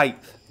height.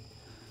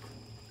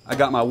 I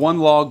got my one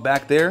log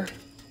back there.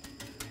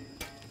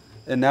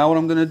 And now what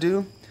I'm gonna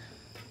do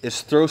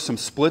is throw some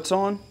splits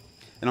on,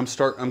 and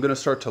I'm gonna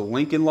start to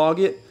Lincoln log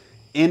it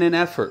in an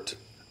effort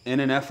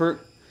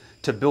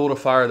to build a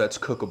fire that's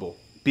cookable.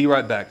 Be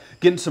right back.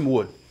 Getting some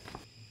wood.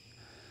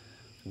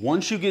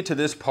 Once you get to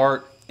this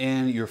part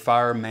in your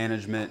fire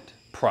management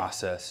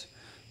process,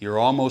 you're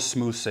almost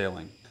smooth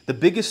sailing. The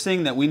biggest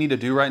thing that we need to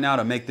do right now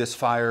to make this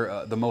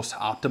fire the most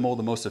optimal,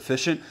 the most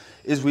efficient,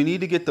 is we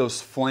need to get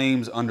those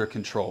flames under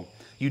control.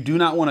 You do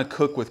not want to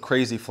cook with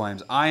crazy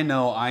flames. I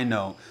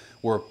know.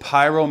 We're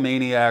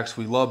pyromaniacs,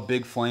 we love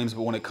big flames,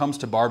 but when it comes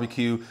to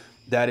barbecue,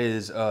 that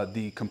is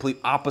the complete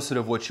opposite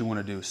of what you want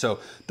to do. So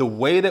the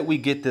way that we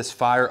get this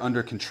fire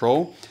under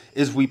control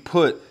is we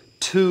put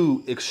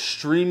two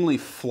extremely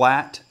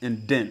flat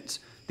and dense.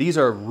 These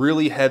are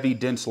really heavy,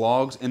 dense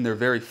logs, and they're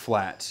very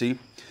flat, see?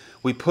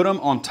 We put them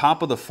on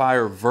top of the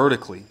fire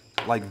vertically,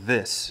 like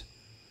this,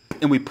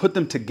 and we put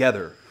them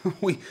together.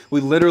 we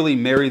literally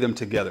marry them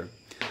together.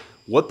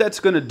 What that's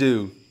gonna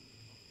do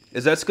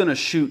is that's gonna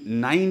shoot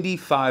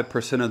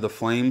 95% of the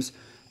flames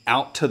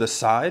out to the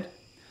side.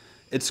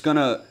 It's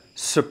gonna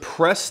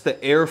suppress the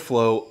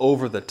airflow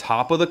over the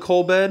top of the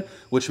coal bed,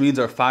 which means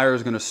our fire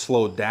is gonna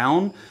slow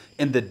down,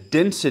 and the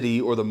density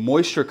or the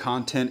moisture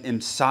content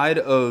inside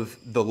of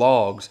the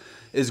logs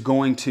is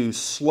going to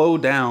slow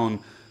down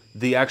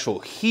the actual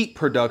heat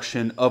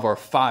production of our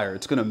fire.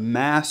 It's gonna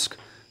mask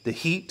the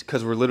heat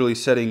because we're literally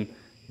setting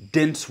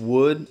dense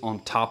wood on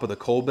top of the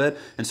coal bed,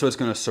 and so it's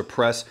going to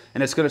suppress,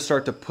 and it's going to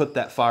start to put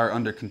that fire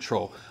under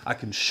control. I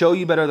can show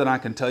you better than I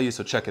can tell you,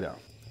 so check it out.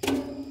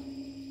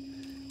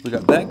 We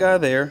got that guy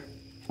there.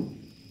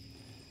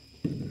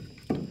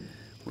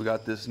 We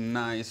got this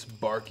nice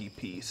barky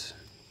piece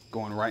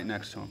going right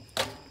next to him.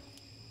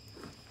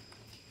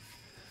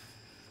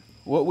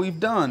 What we've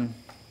done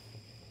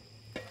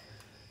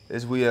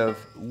is we have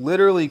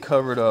literally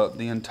covered up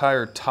the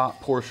entire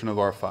top portion of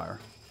our fire.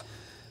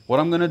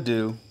 What I'm going to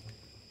do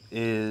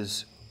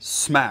is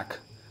smack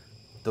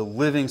the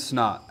living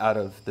snot out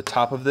of the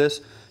top of this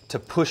to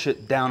push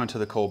it down into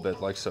the coal bed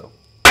like so.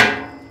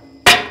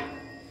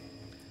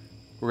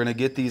 We're gonna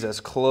get these as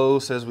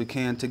close as we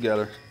can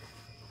together.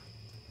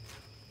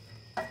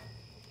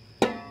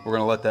 We're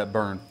gonna let that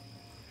burn.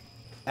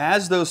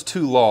 As those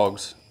two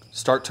logs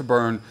start to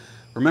burn,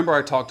 remember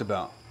I talked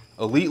about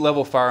elite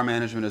level fire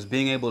management is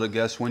being able to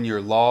guess when your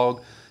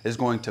log is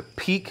going to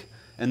peak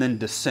and then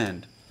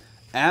descend.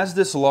 As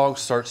this log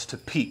starts to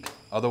peak,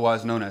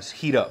 otherwise known as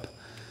heat up,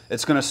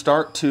 it's going to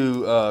start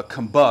to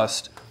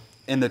combust,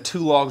 and the two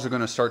logs are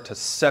going to start to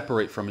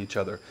separate from each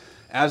other.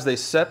 As they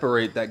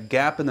separate, that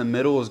gap in the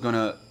middle is going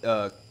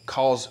to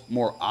cause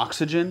more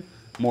oxygen,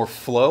 more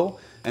flow,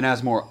 and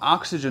as more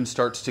oxygen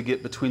starts to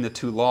get between the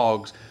two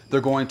logs, they're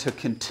going to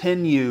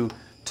continue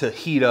to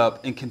heat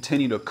up and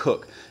continue to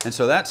cook. And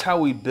so that's how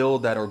we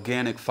build that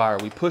organic fire.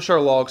 We push our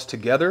logs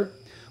together,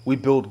 we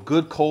build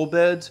good coal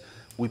beds,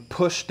 we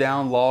push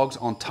down logs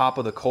on top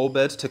of the coal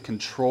beds to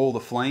control the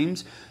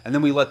flames, and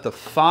then we let the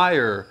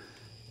fire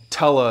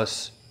tell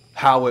us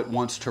how it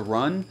wants to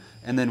run,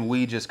 and then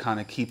we just kind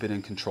of keep it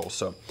in control.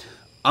 So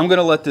I'm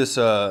gonna let this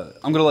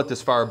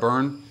fire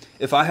burn.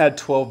 If I had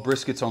 12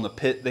 briskets on the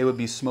pit, they would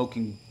be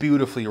smoking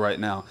beautifully right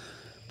now.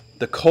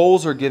 The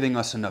coals are giving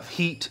us enough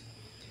heat.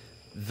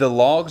 The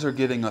logs are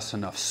giving us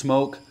enough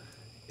smoke.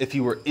 If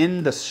you were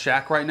in the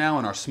shack right now,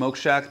 in our smoke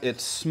shack,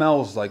 it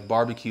smells like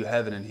barbecue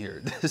heaven in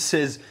here.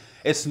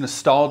 It's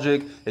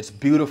nostalgic, it's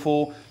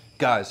beautiful.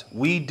 Guys,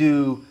 we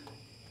do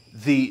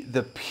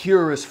the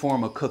purest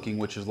form of cooking,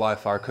 which is live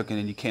fire cooking,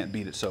 and you can't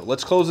beat it. So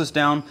let's close this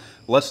down,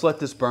 let's let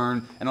this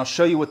burn, and I'll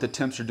show you what the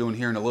temps are doing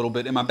here in a little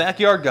bit. And my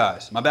backyard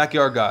guys,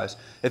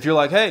 if you're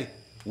like, hey,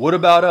 what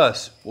about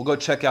us? We'll go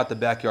check out the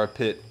backyard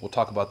pit. We'll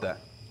talk about that.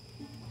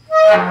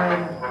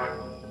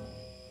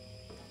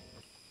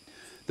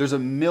 There's a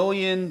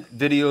million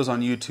videos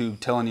on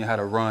YouTube telling you how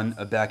to run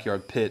a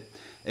backyard pit.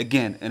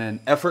 Again, in an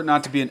effort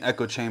not to be an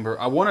echo chamber,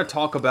 I want to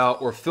talk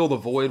about or fill the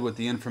void with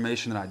the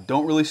information that I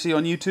don't really see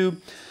on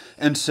YouTube.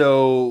 And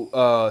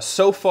so,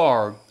 so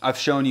far, I've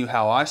shown you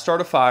how I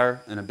start a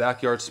fire in a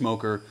backyard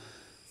smoker.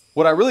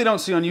 What I really don't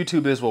see on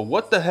YouTube is, well,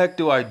 what the heck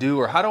do I do,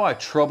 or how do I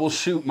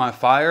troubleshoot my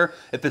fire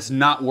if it's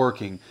not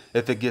working?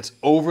 If it gets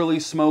overly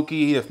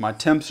smoky, if my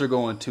temps are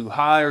going too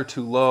high or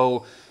too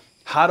low,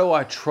 how do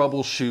I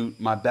troubleshoot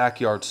my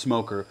backyard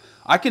smoker?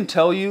 I can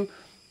tell you,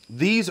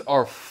 these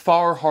are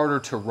far harder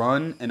to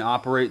run and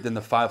operate than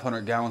the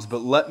 500 gallons, but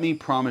let me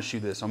promise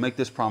you this. I'll make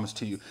this promise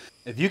to you.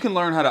 If you can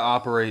learn how to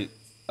operate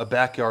a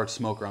backyard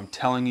smoker. I'm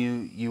telling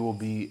you, you will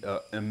be an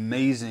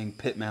amazing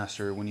pit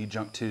master when you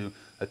jump to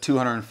a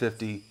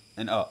 250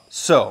 and up.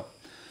 So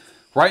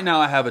right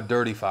now I have a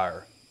dirty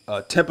fire.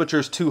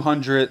 Temperature's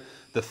 200,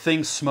 the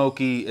thing's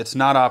smoky, it's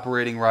not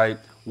operating right.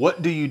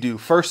 What do?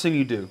 First thing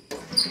you do,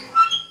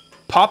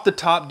 pop the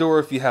top door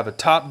if you have a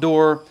top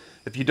door.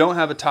 If you don't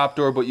have a top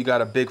door but you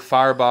got a big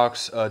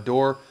firebox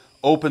door,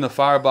 open the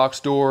firebox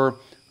door,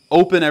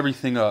 open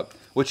everything up.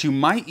 What you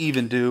might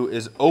even do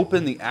is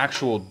open the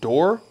actual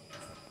door.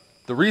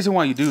 The reason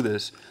why you do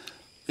this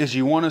is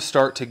you want to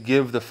start to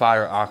give the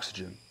fire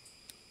oxygen.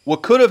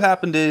 What could have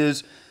happened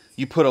is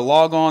you put a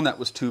log on that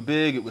was too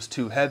big, it was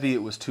too heavy,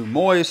 it was too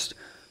moist.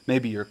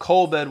 Maybe your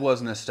coal bed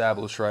wasn't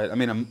established right. I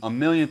mean, a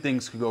million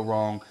things could go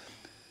wrong.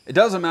 It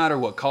doesn't matter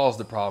what caused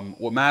the problem.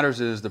 What matters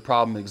is the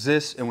problem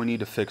exists and we need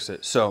to fix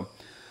it. So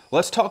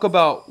let's talk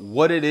about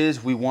what it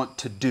is we want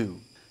to do.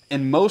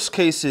 In most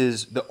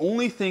cases, the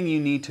only thing you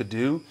need to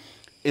do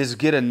is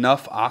get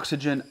enough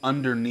oxygen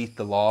underneath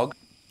the log.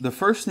 The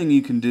first thing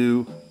you can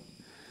do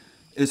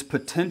is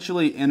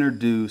potentially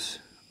introduce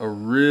a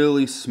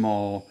really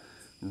small,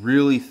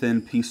 really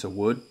thin piece of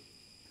wood.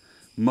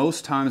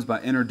 Most times by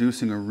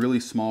introducing a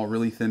really small,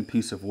 really thin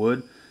piece of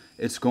wood,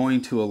 it's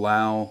going to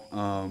allow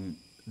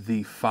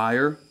the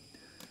fire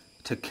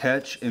to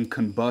catch and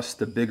combust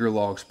the bigger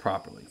logs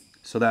properly.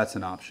 So that's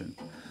an option.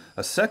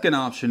 A second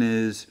option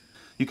is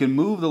you can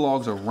move the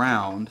logs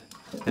around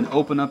and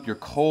open up your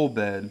coal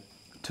bed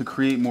to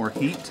create more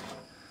heat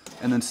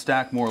and then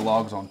stack more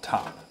logs on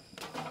top,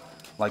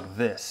 like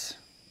this.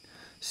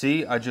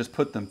 See, I just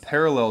put them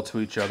parallel to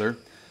each other,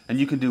 and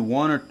you can do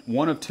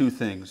one of two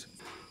things.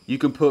 You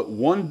can put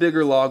one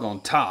bigger log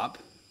on top.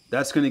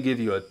 That's going to give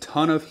you a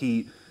ton of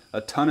heat,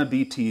 a ton of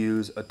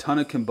BTUs, a ton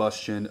of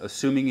combustion,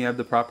 assuming you have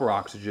the proper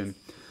oxygen.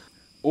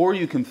 Or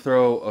you can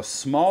throw a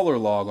smaller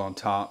log on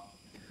top.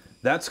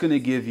 That's going to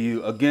give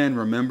you, again,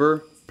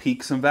 remember,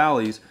 peaks and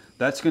valleys.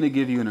 That's going to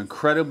give you an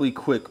incredibly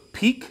quick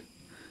peak,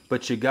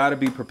 but you got to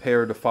be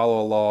prepared to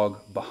follow a log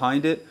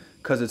behind it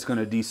because it's going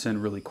to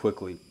descend really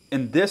quickly.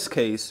 In this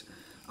case,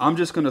 I'm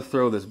just going to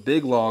throw this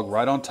big log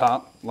right on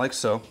top, like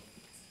so.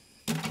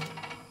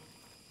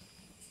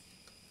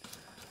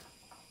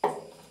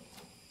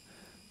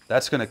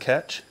 That's going to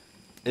catch.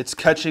 It's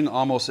catching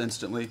almost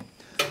instantly.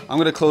 I'm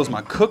going to close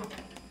my cook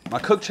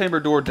chamber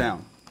door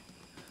down.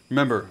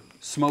 Remember,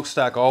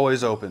 smokestack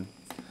always open.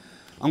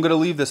 I'm going to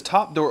leave this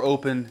top door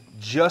open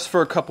just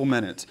for a couple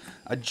minutes.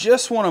 I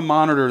just want to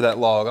monitor that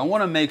log. I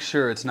want to make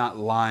sure it's not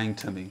lying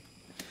to me.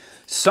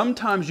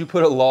 Sometimes you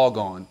put a log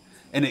on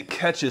and it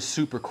catches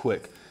super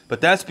quick,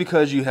 but that's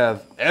because you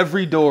have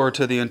every door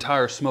to the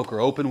entire smoker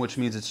open, which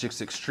means it's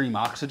just extreme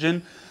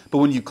oxygen. But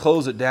when you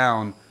close it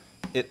down,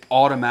 it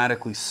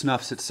automatically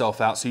snuffs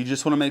itself out. So you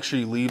just want to make sure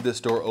you leave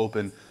this door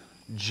open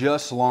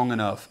just long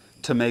enough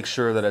to make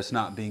sure that it's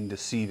not being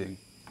deceiving.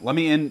 Let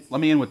me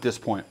end with this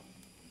point.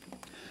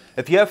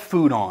 If you have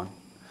food on,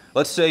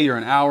 let's say you're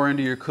an hour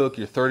into your cook,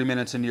 you're 30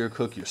 minutes into your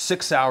cook, you're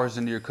 6 hours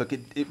into your cook,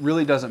 it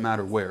really doesn't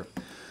matter where.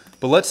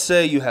 But let's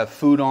say you have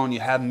food on,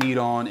 you have meat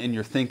on, and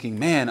you're thinking,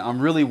 man,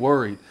 I'm really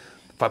worried.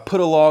 If I put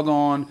a log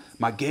on,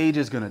 my gauge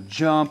is gonna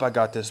jump, I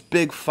got this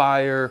big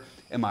fire,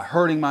 am I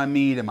hurting my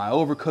meat, am I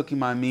overcooking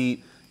my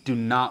meat? Do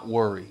not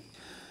worry.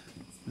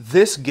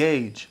 This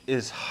gauge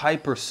is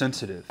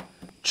hypersensitive.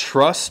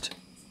 Trust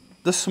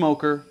the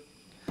smoker.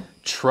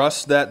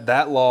 Trust that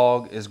that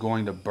log is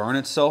going to burn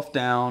itself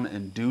down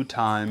in due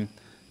time.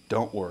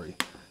 Don't worry.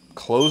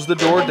 Close the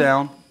door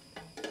down.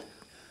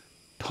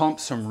 Pump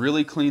some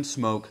really clean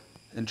smoke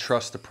and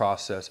trust the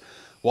process.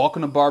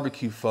 Welcome to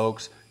barbecue,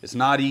 folks. It's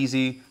not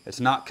easy. It's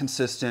not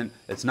consistent.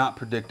 It's not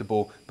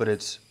predictable, but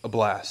it's a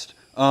blast.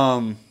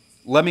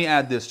 Let me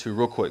add this too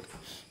real quick.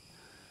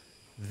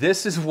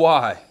 This is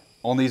why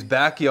on these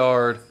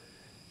backyard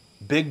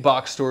big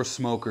box store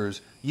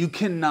smokers, you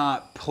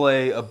cannot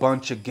play a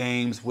bunch of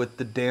games with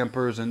the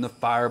dampers and the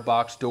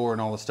firebox door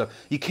and all this stuff.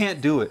 You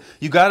can't do it.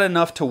 You got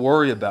enough to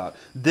worry about.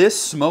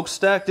 This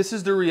smokestack, this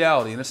is the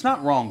reality, and it's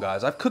not wrong,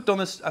 guys. I've cooked on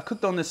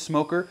this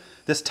smoker,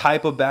 this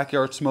type of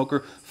backyard smoker,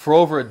 for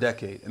over a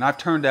decade, and I've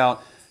turned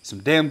out some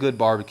damn good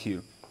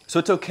barbecue. So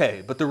it's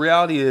okay, but the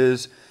reality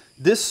is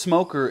this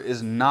smoker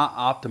is not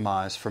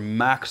optimized for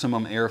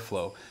maximum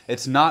airflow.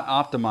 It's not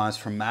optimized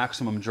for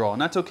maximum draw,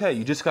 and that's okay.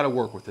 You just got to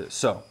work with it.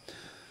 So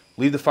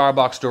leave the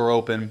firebox door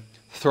open,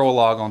 throw a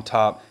log on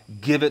top,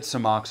 give it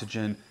some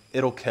oxygen,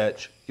 it'll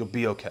catch, you'll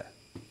be okay.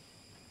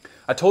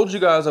 I told you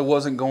guys I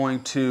wasn't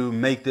going to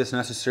make this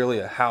necessarily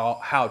a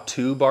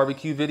how-to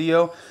barbecue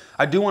video.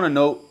 I do want to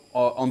note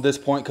on this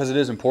point, because it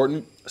is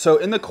important. So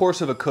in the course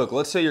of a cook,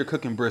 let's say you're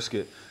cooking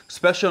brisket,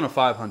 especially on a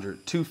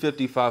 500,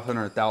 250,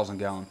 500, 1,000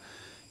 gallon.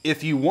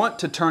 If you want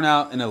to turn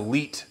out an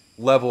elite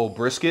level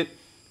brisket,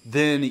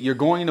 then you're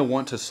going to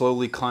want to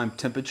slowly climb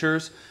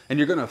temperatures, and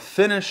you're going to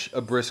finish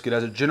a brisket,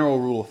 as a general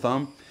rule of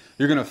thumb,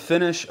 you're going to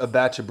finish a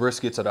batch of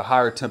briskets at a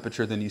higher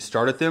temperature than you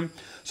started them.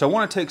 So I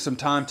want to take some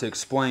time to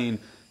explain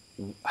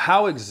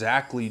how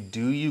exactly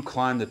do you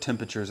climb the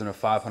temperatures in a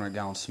 500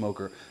 gallon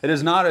smoker. It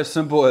is not as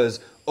simple as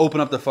open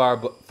up the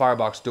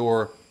firebox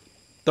door,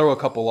 throw a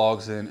couple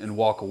logs in and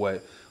walk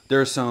away.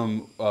 There's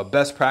some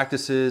best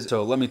practices,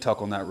 so let me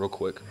talk on that real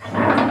quick.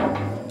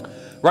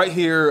 Right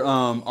here,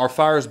 our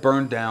fire's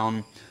burned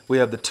down. We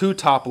have the 2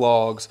 top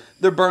logs.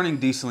 They're burning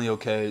decently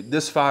okay.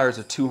 This fire is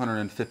a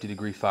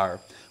 250-degree fire.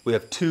 We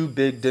have 2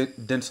 big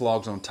dense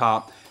logs on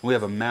top, and we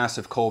have a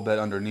massive coal bed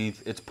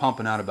underneath. It's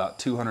pumping out about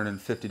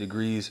 250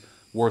 degrees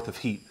worth of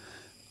heat.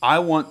 I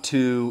want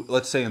to,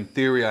 let's say in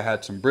theory I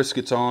had some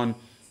briskets on.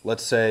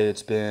 Let's say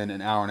it's been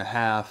an hour and a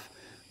half.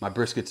 My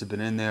briskets have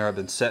been in there. I've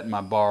been setting my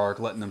bark,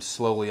 letting them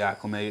slowly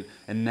acclimate,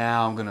 and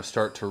now I'm gonna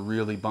start to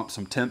really bump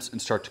some temps and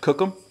start to cook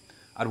them.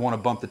 I'd wanna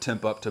bump the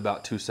temp up to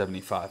about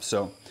 275.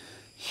 So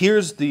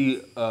here's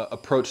the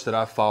approach that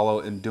I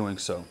follow in doing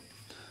so.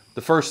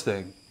 The first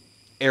thing,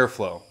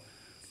 airflow.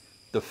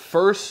 The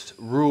first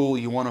rule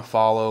you wanna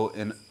follow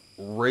in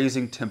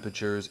raising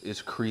temperatures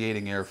is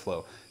creating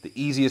airflow. The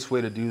easiest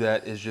way to do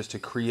that is just to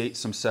create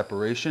some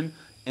separation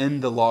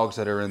in the logs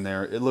that are in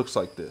there. It looks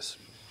like this.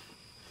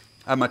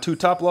 I have my 2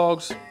 top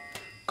logs,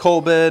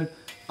 coal bed.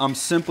 I'm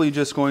simply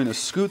just going to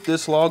scoot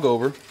this log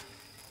over.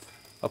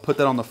 I'll put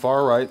that on the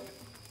far right.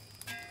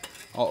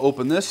 I'll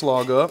open this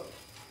log up,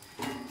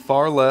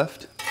 far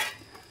left,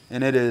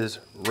 and it is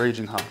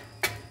raging hot.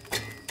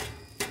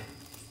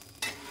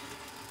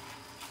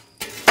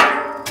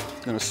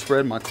 I'm gonna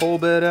spread my coal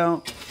bed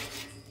out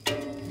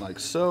like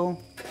so.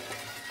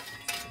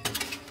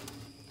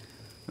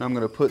 And I'm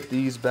gonna put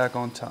these back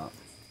on top.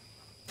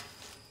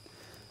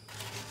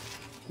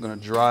 I'm gonna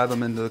drive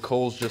them into the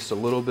coals just a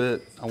little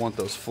bit. I want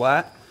those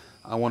flat.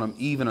 I want them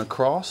even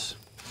across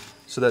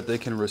so that they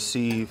can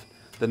receive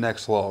the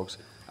next logs.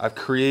 I've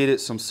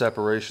created some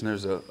separation.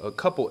 There's a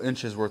couple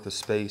inches worth of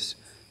space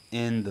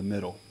in the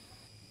middle.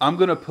 I'm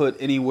gonna put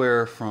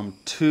anywhere from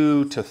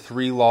 2 to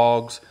 3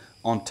 logs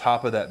on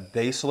top of that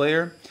base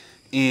layer.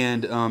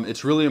 And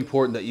it's really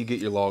important that you get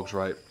your logs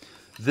right.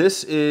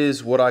 This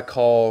is what I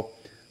call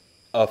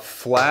a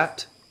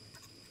flat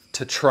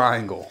to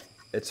triangle.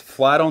 It's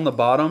flat on the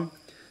bottom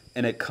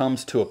and it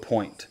comes to a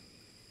point.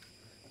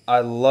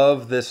 I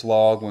love this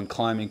log when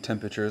climbing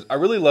temperatures. I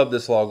really love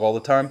this log all the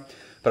time,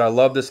 but I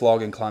love this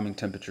log in climbing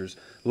temperatures.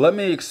 Let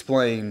me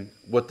explain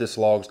what this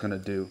log is gonna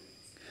do.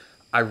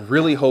 I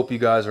really hope you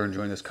guys are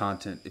enjoying this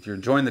content. If you're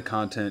enjoying the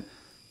content,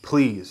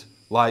 please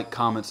like,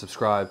 comment,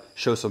 subscribe,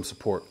 show some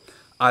support.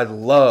 I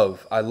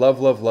love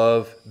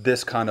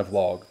this kind of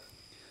log.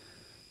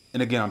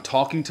 And again, I'm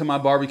talking to my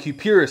barbecue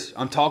purists.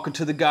 I'm talking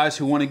to the guys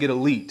who want to get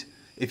elite.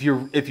 If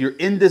you're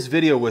in this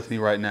video with me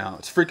right now,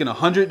 it's freaking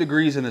 100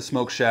 degrees in the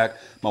smoke shack.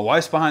 My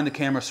wife's behind the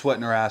camera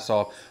sweating her ass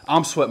off.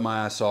 I'm sweating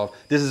my ass off.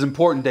 This is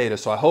important data,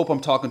 so I hope I'm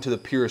talking to the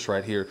purists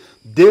right here.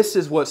 This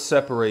is what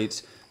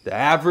separates the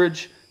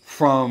average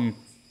from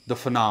the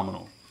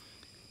phenomenal.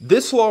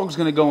 This log's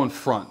gonna go in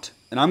front,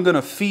 and I'm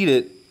gonna feed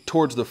it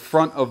towards the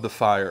front of the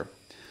fire.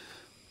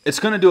 It's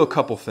gonna do a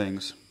couple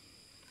things.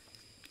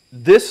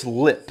 This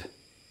lip,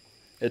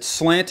 it's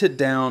slanted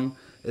down,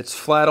 it's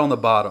flat on the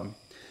bottom.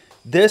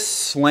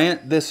 This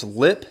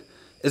lip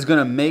is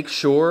gonna make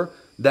sure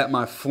that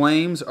my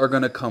flames are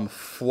gonna come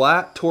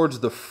flat towards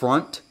the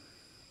front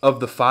of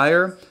the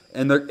fire,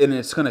 and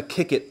it's gonna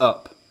kick it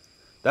up.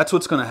 That's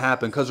what's gonna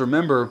happen, because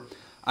remember,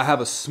 I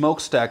have a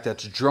smokestack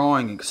that's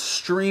drawing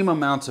extreme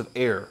amounts of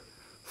air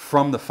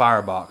from the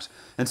firebox.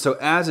 And so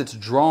as it's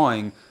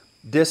drawing,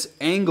 this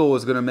angle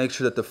is gonna make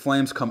sure that the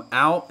flames come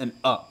out and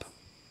up.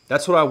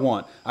 That's what I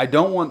want. I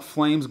don't want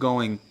flames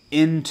going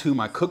into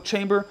my cook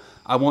chamber.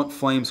 I want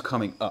flames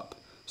coming up.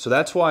 So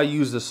that's why I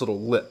use this little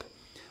lip.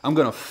 I'm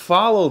gonna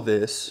follow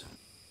this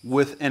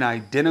with an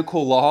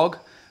identical log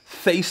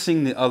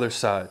facing the other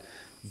side.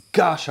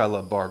 Gosh, I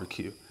love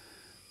barbecue.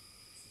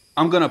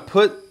 I'm gonna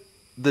put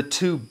the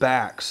 2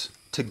 backs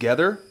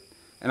together,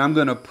 and I'm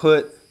gonna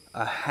put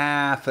a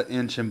 ½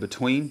 inch in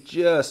between,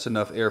 just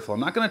enough airflow. I'm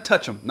not gonna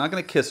touch them, not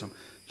gonna kiss them,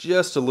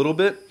 just a little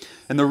bit.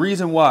 And the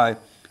reason why,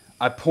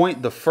 I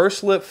point the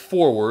first lip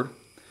forward,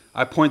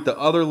 I point the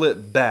other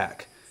lip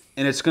back,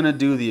 and it's gonna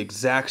do the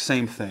exact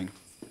same thing.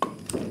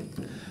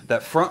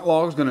 That front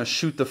log is gonna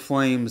shoot the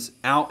flames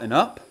out and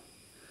up.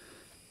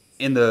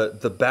 In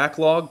the back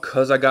log,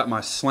 because I got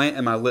my slant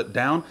and my lip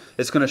down,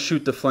 it's gonna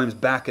shoot the flames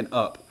back and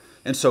up.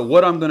 And so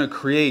what I'm gonna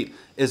create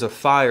is a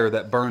fire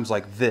that burns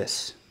like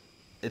this.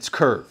 It's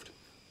curved.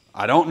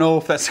 I don't know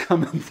if that's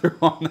coming through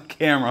on the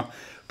camera,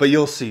 but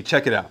you'll see.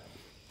 Check it out.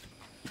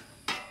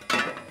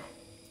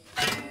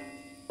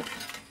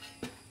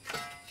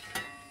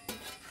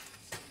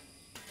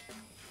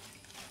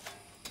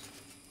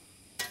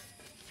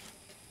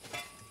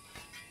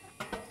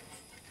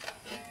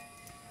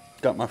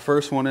 Got my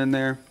first one in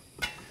there.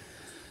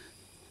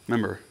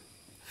 Remember,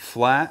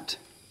 flat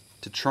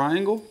to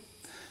triangle,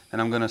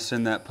 and I'm gonna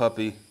send that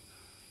puppy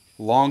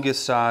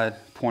longest side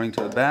pointing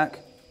to the back,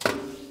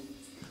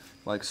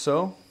 like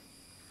so.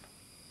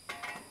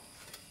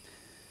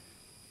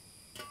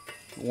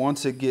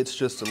 Once it gets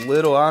just a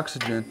little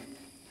oxygen,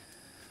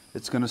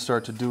 it's gonna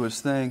start to do its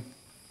thing,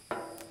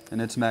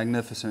 and it's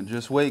magnificent.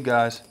 Just wait,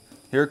 guys.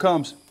 Here it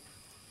comes.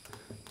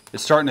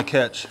 It's starting to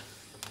catch.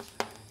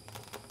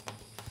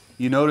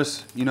 You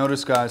notice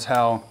guys,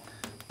 how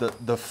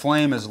the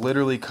flame is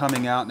literally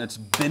coming out and it's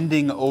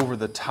bending over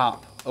the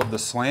top of the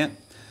slant.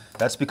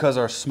 That's because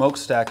our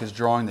smokestack is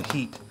drawing the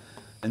heat.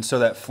 And so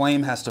that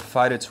flame has to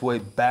fight its way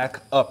back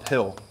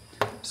uphill.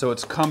 So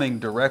it's coming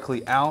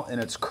directly out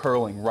and it's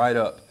curling right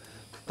up.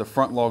 The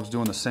front log's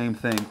doing the same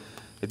thing.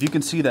 If you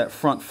can see that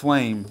front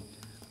flame,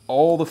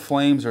 all the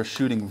flames are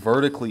shooting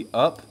vertically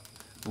up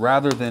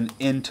rather than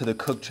into the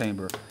cook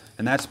chamber.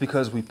 And that's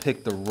because we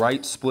picked the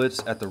right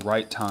splits at the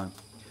right time.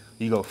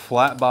 You go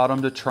flat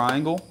bottom to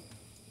triangle,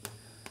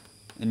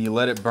 and you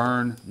let it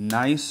burn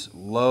nice,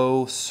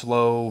 low,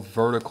 slow,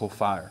 vertical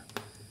fire.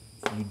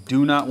 You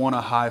do not want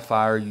a high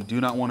fire. You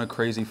do not want a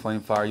crazy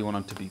flame fire. You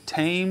want them to be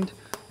tamed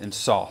and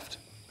soft.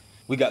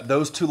 We got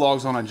those 2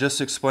 logs on. I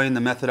just explained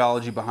the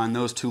methodology behind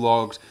those 2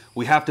 logs.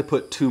 We have to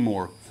put 2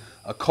 more.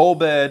 A coal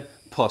bed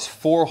plus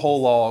 4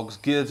 whole logs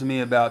gives me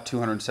about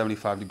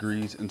 275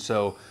 degrees. And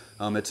so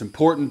it's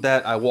important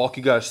that I walk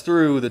you guys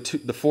through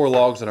the 4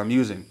 logs that I'm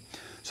using.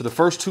 So the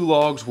first 2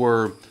 logs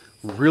were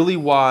really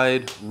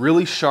wide,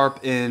 really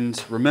sharp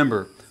ends.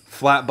 Remember,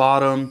 flat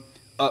bottom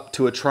up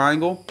to a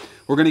triangle.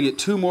 We're gonna get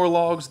 2 more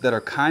logs that are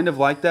kind of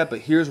like that, but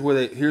here's where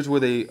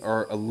they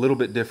are a little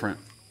bit different.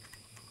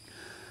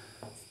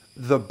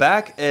 The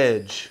back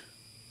edge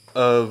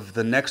of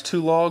the next 2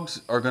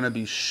 logs are gonna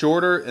be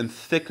shorter and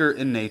thicker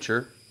in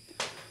nature.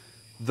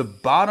 The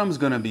bottom's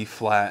gonna be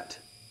flat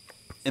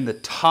and the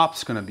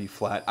top's gonna be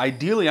flat.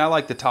 Ideally, I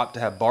like the top to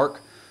have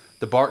bark.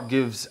 The bark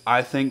gives,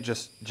 I think,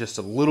 just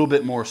a little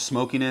bit more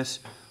smokiness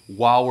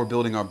while we're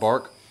building our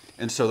bark.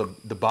 And so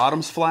the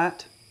bottom's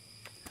flat,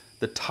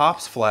 the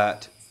top's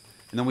flat,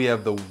 and then we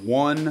have the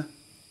one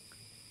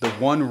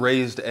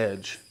raised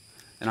edge.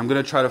 And I'm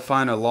gonna try to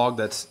find a log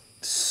that's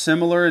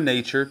similar in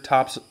nature.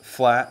 Top's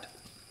flat,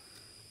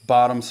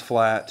 bottom's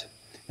flat,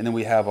 and then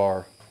we have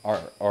our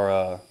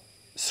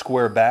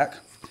square back.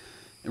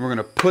 And we're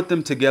gonna put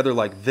them together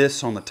like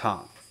this on the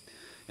top.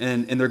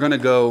 And they're gonna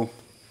go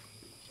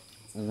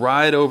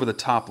right over the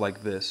top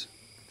like this.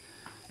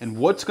 And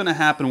what's gonna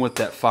happen with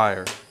that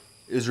fire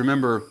is,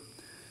 remember,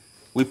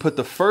 we put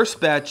the first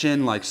batch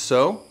in like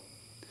so,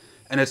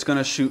 and it's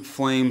gonna shoot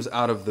flames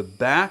out of the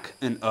back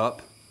and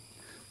up,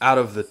 out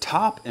of the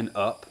top and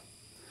up,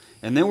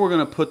 and then we're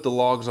gonna put the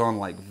logs on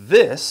like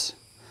this,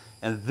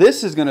 and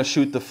this is gonna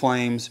shoot the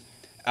flames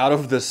out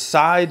of the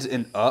sides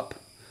and up,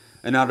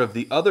 and out of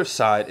the other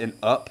side and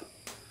up,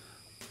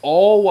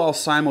 all while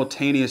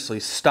simultaneously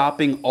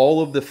stopping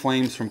all of the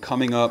flames from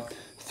coming up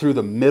through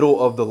the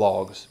middle of the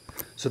logs.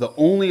 So the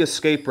only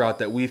escape route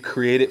that we've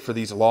created for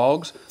these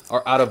logs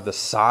are out of the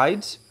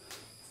sides,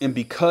 and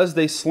because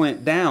they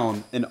slant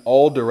down in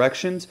all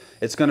directions,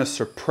 it's gonna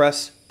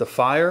suppress the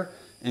fire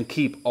and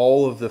keep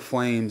all of the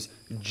flames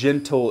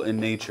gentle in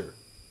nature.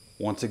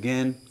 Once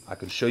again, I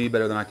can show you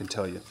better than I can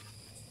tell you.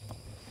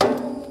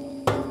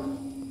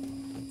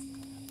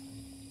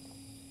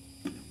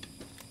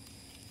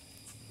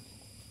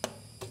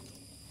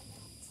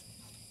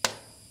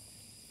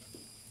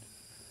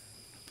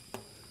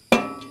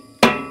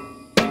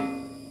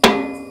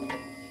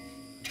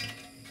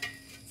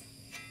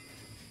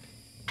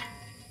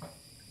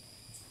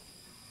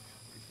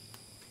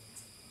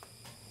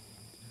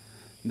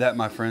 That,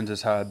 my friends,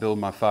 is how I build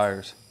my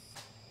fires.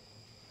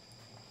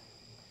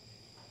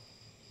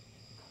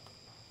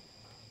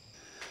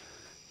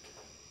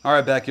 All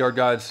right, backyard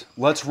guys,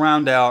 let's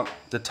round out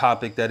the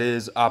topic that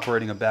is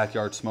operating a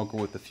backyard smoker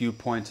with a few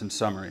points in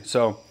summary.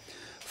 So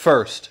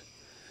first,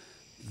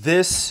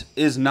 this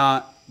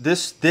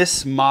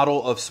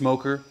model of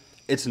smoker,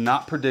 it's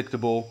not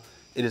predictable,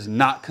 it is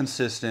not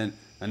consistent,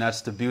 and that's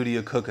the beauty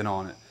of cooking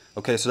on it.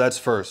 Okay, so that's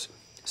first.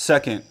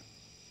 Second,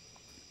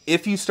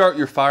 if you start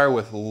your fire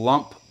with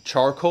lump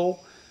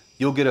charcoal,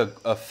 you'll get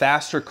a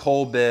faster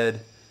coal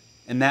bed,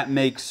 and that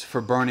makes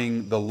for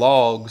burning the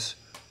logs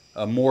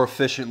more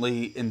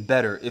efficiently and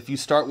better. If you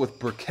start with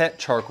briquette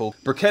charcoal,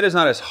 briquette is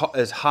not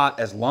as hot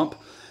as lump.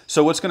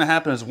 So what's gonna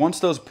happen is once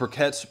those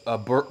briquettes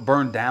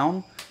burn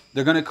down,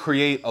 they're gonna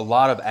create a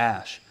lot of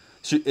ash.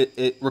 So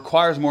it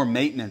requires more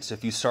maintenance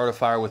if you start a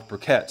fire with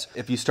briquettes.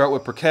 If you start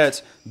with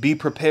briquettes, be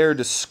prepared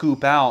to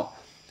scoop out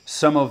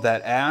some of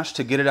that ash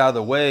to get it out of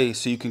the way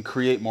so you can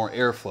create more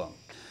airflow.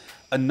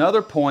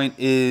 Another point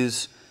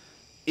is,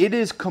 it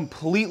is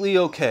completely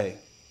okay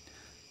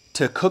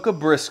to cook a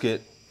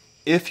brisket,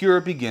 if you're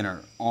a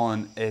beginner,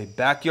 on a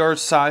backyard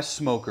size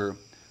smoker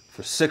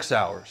for 6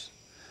 hours.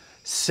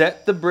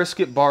 Set the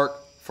brisket bark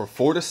for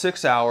 4 to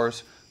 6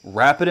 hours,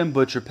 wrap it in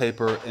butcher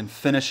paper, and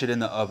finish it in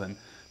the oven.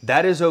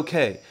 That is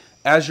okay.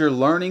 As you're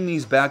learning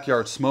these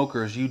backyard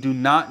smokers, you do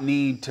not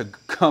need to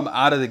come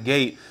out of the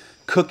gate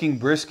cooking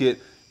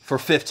brisket for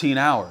 15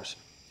 hours.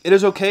 It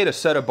is okay to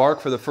set a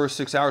bark for the first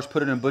 6 hours,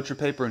 put it in butcher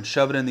paper, and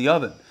shove it in the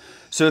oven.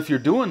 So if you're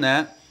doing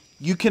that,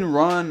 you can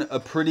run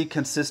a pretty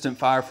consistent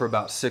fire for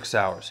about 6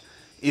 hours.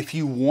 If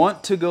you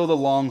want to go the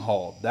long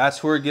haul,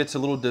 that's where it gets a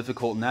little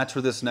difficult, and that's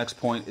where this next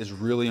point is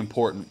really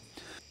important.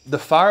 The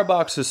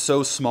firebox is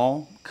so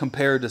small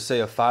compared to, say,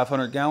 a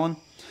 500 gallon.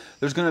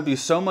 There's going to be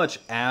so much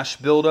ash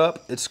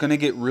buildup, it's going to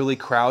get really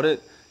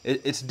crowded,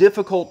 It's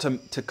difficult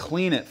to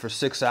clean it for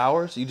 6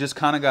 hours. You just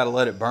kind of got to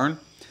let it burn.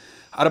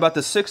 At about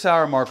the 6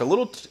 hour mark, a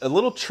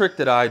little trick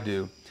that I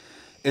do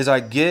is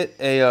I get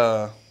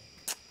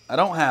I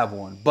don't have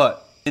one,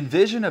 but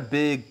envision a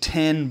big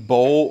tin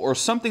bowl or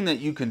something that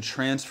you can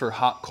transfer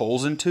hot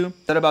coals into.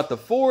 At about the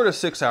 4 to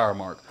 6 hour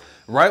mark,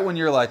 right when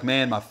you're like,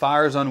 man, my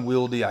fire's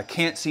unwieldy, I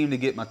can't seem to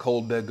get my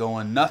cold bed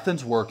going,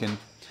 nothing's working,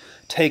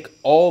 take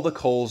all the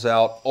coals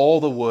out, all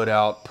the wood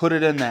out, put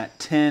it in that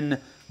tin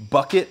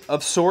bucket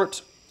of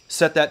sorts,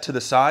 set that to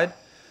the side,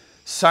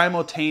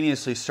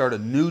 simultaneously start a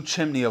new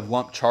chimney of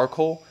lump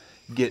charcoal,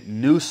 get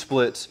new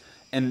splits,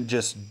 and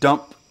just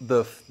dump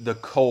the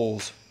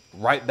coals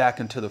right back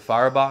into the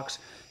firebox,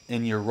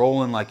 and you're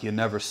rolling like you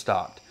never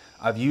stopped.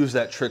 I've used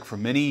that trick for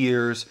many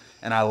years,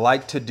 and I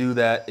like to do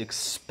that,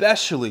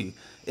 especially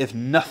if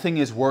nothing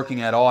is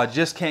working at all. I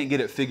just can't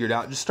get it figured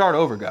out. Just start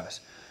over, guys.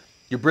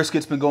 Your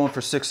brisket's been going for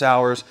 6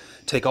 hours.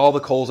 Take all the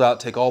coals out,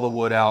 take all the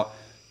wood out,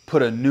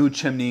 put a new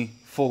chimney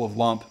full of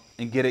lump,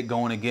 and get it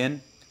going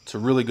again. It's a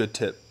really good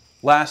tip.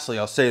 Lastly,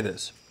 I'll say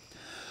this.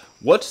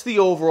 What's the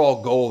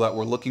overall goal that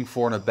we're looking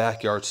for in a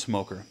backyard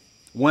smoker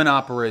when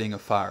operating a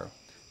fire?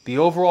 The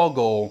overall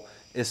goal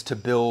is to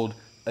build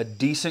a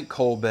decent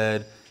coal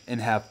bed and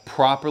have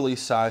properly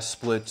sized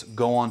splits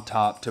go on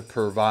top to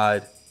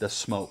provide the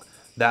smoke.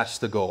 That's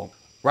the goal.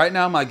 Right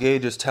now my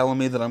gauge is telling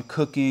me that I'm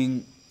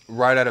cooking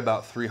right at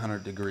about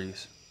 300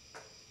 degrees.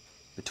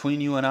 Between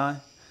you and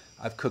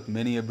I've cooked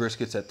many a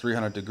briskets at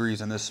 300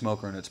 degrees in this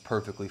smoker and it's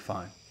perfectly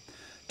fine.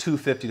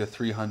 250 to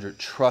 300,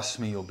 trust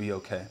me, you'll be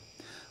okay.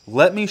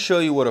 Let me show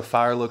you what a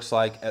fire looks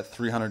like at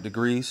 300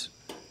 degrees,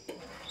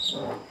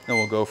 and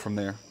we'll go from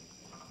there.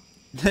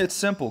 It's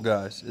simple,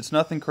 guys. It's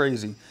nothing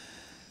crazy.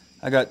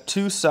 I got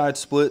 2 side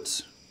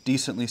splits,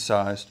 decently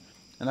sized,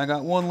 and I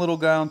got 1 little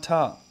guy on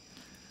top.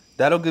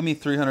 That'll give me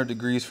 300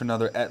 degrees for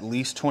another at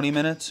least 20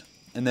 minutes,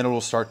 and then it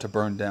will start to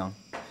burn down.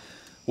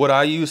 What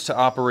I use to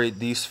operate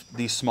these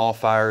small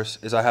fires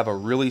is I have a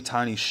really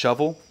tiny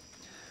shovel,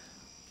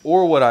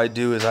 or what I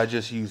do is I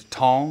just use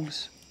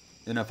tongs,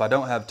 and if I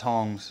don't have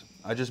tongs,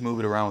 I just move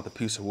it around with a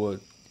piece of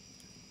wood.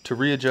 To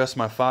readjust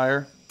my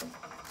fire,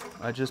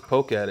 I just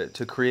poke at it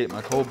to create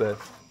my coal bed.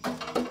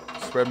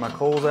 Spread my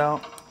coals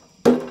out.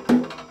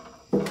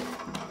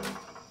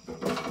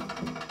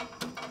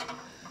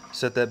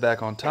 Set that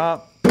back on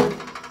top.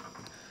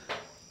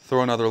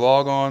 Throw another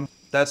log on.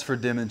 That's for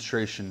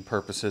demonstration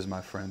purposes,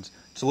 my friends.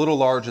 It's a little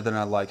larger than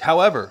I like.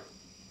 However,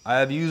 I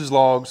have used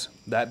logs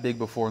that big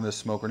before in this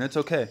smoker, and it's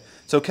okay.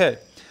 It's okay.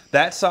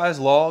 That size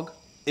log,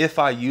 if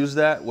I use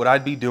that, what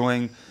I'd be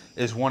doing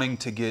is wanting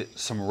to get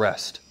some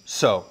rest.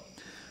 So,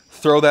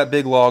 throw that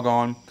big log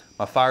on.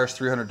 My fire's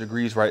 300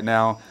 degrees right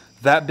now.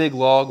 That big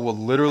log will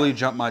literally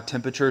jump my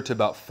temperature to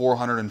about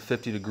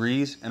 450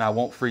 degrees, and I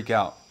won't freak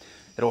out.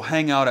 It'll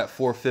hang out at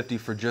 450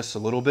 for just a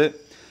little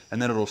bit,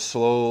 and then it'll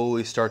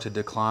slowly start to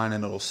decline,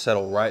 and it'll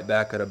settle right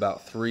back at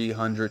about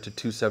 300 to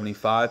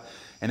 275.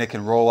 And it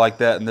can roll like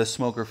that in this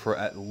smoker for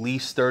at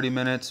least 30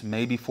 minutes,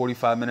 maybe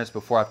 45 minutes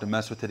before I have to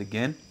mess with it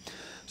again.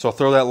 So I'll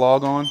throw that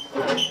log on.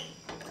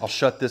 I'll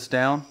shut this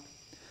down,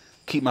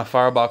 keep my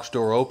firebox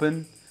door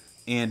open,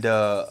 and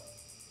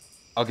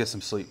I'll get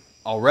some sleep.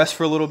 I'll rest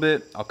for a little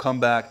bit, I'll come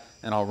back,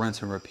 and I'll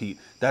rinse and repeat.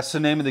 That's the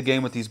name of the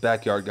game with these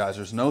backyard guys.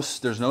 There's no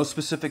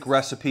specific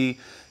recipe.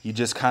 You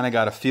just kind of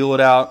got to feel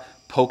it out,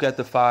 poke at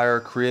the fire,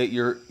 create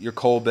your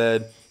coal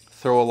bed,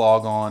 throw a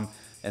log on,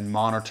 and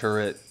monitor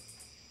it.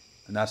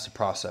 And that's the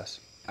process.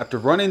 After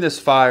running this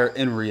fire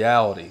in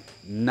reality,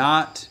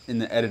 not in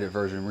the edited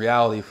version, in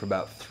reality for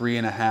about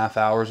 3.5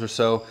 hours or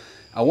so,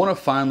 I want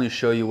to finally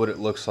show you what it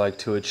looks like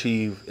to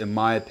achieve, in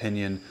my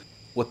opinion,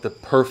 what the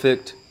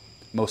perfect,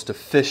 most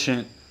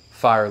efficient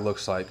fire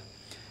looks like.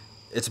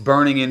 It's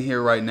burning in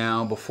here right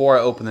now. Before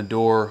I open the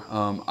door,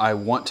 I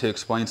want to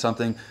explain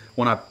something.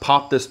 When I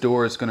pop this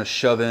door, it's going to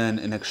shove in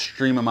an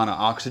extreme amount of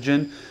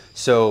oxygen.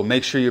 So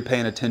make sure you're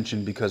paying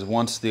attention, because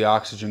once the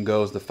oxygen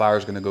goes, the fire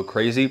is going to go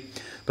crazy.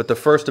 But the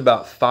first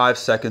about 5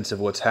 seconds of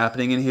what's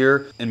happening in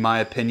here, in my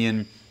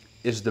opinion,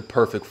 is the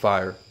perfect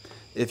fire.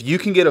 If you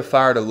can get a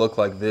fire to look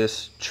like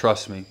this,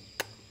 trust me,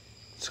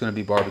 it's going to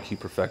be barbecue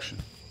perfection.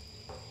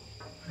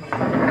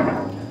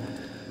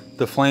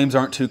 The flames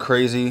aren't too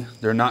crazy.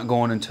 They're not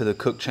going into the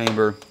cook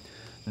chamber.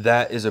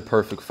 That is a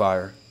perfect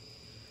fire.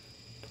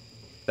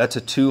 That's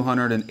a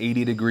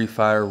 280 degree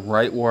fire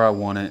right where I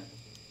want it.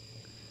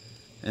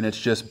 And it's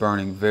just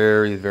burning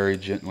very, very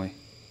gently.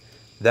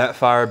 That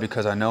fire,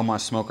 because I know my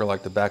smoker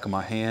like the back of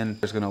my hand,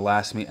 is going to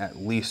last me at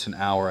least an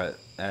hour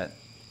at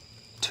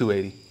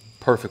 280.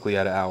 Perfectly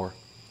at an hour.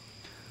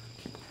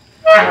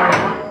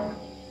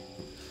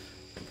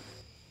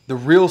 The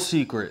real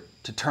secret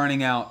to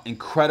turning out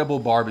incredible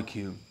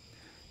barbecue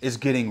is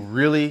getting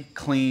really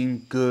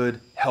clean, good,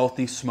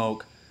 healthy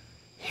smoke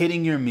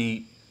hitting your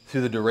meat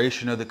through the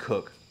duration of the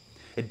cook.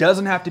 It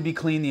doesn't have to be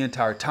clean the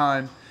entire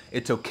time.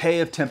 It's okay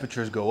if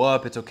temperatures go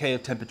up. It's okay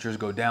if temperatures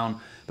go down.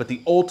 But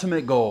the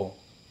ultimate goal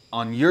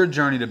on your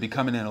journey to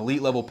becoming an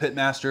elite level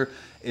pitmaster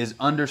is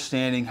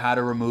understanding how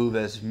to remove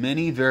as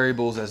many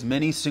variables, as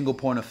many single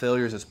point of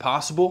failures as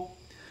possible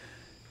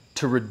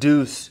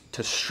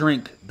to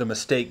shrink the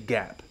mistake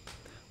gap.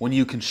 When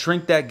you can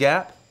shrink that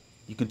gap,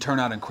 you can turn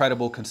out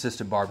incredible,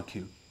 consistent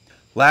barbecue.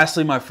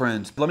 Lastly, my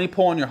friends, let me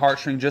pull on your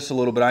heartstring just a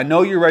little bit. I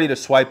know you're ready to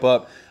swipe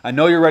up. I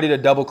know you're ready to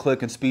double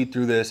click and speed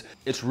through this.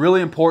 It's really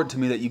important to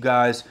me that you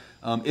guys,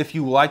 if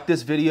you like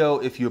this video,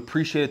 if you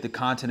appreciate the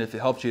content, if it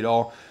helps you at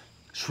all,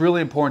 it's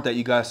really important that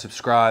you guys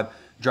subscribe,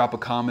 drop a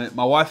comment.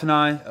 My wife and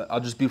I, I'll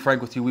just be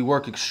frank with you, we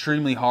work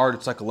extremely hard.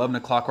 It's like 11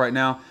 o'clock right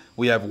now.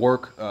 We have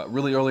work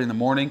really early in the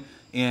morning,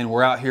 and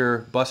we're out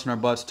here busting our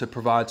butts to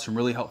provide some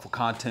really helpful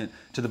content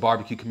to the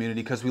barbecue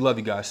community because we love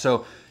you guys.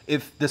 So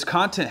if this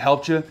content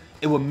helped you,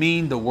 it would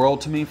mean the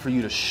world to me for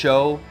you to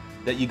show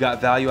that you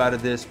got value out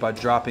of this by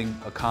dropping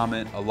a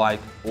comment, a like,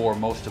 or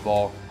most of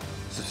all,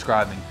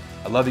 subscribing.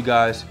 I love you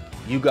guys.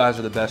 You guys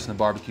are the best in the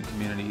barbecue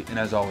community. And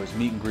as always,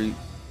 meet and greet,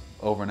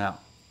 over and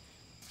out.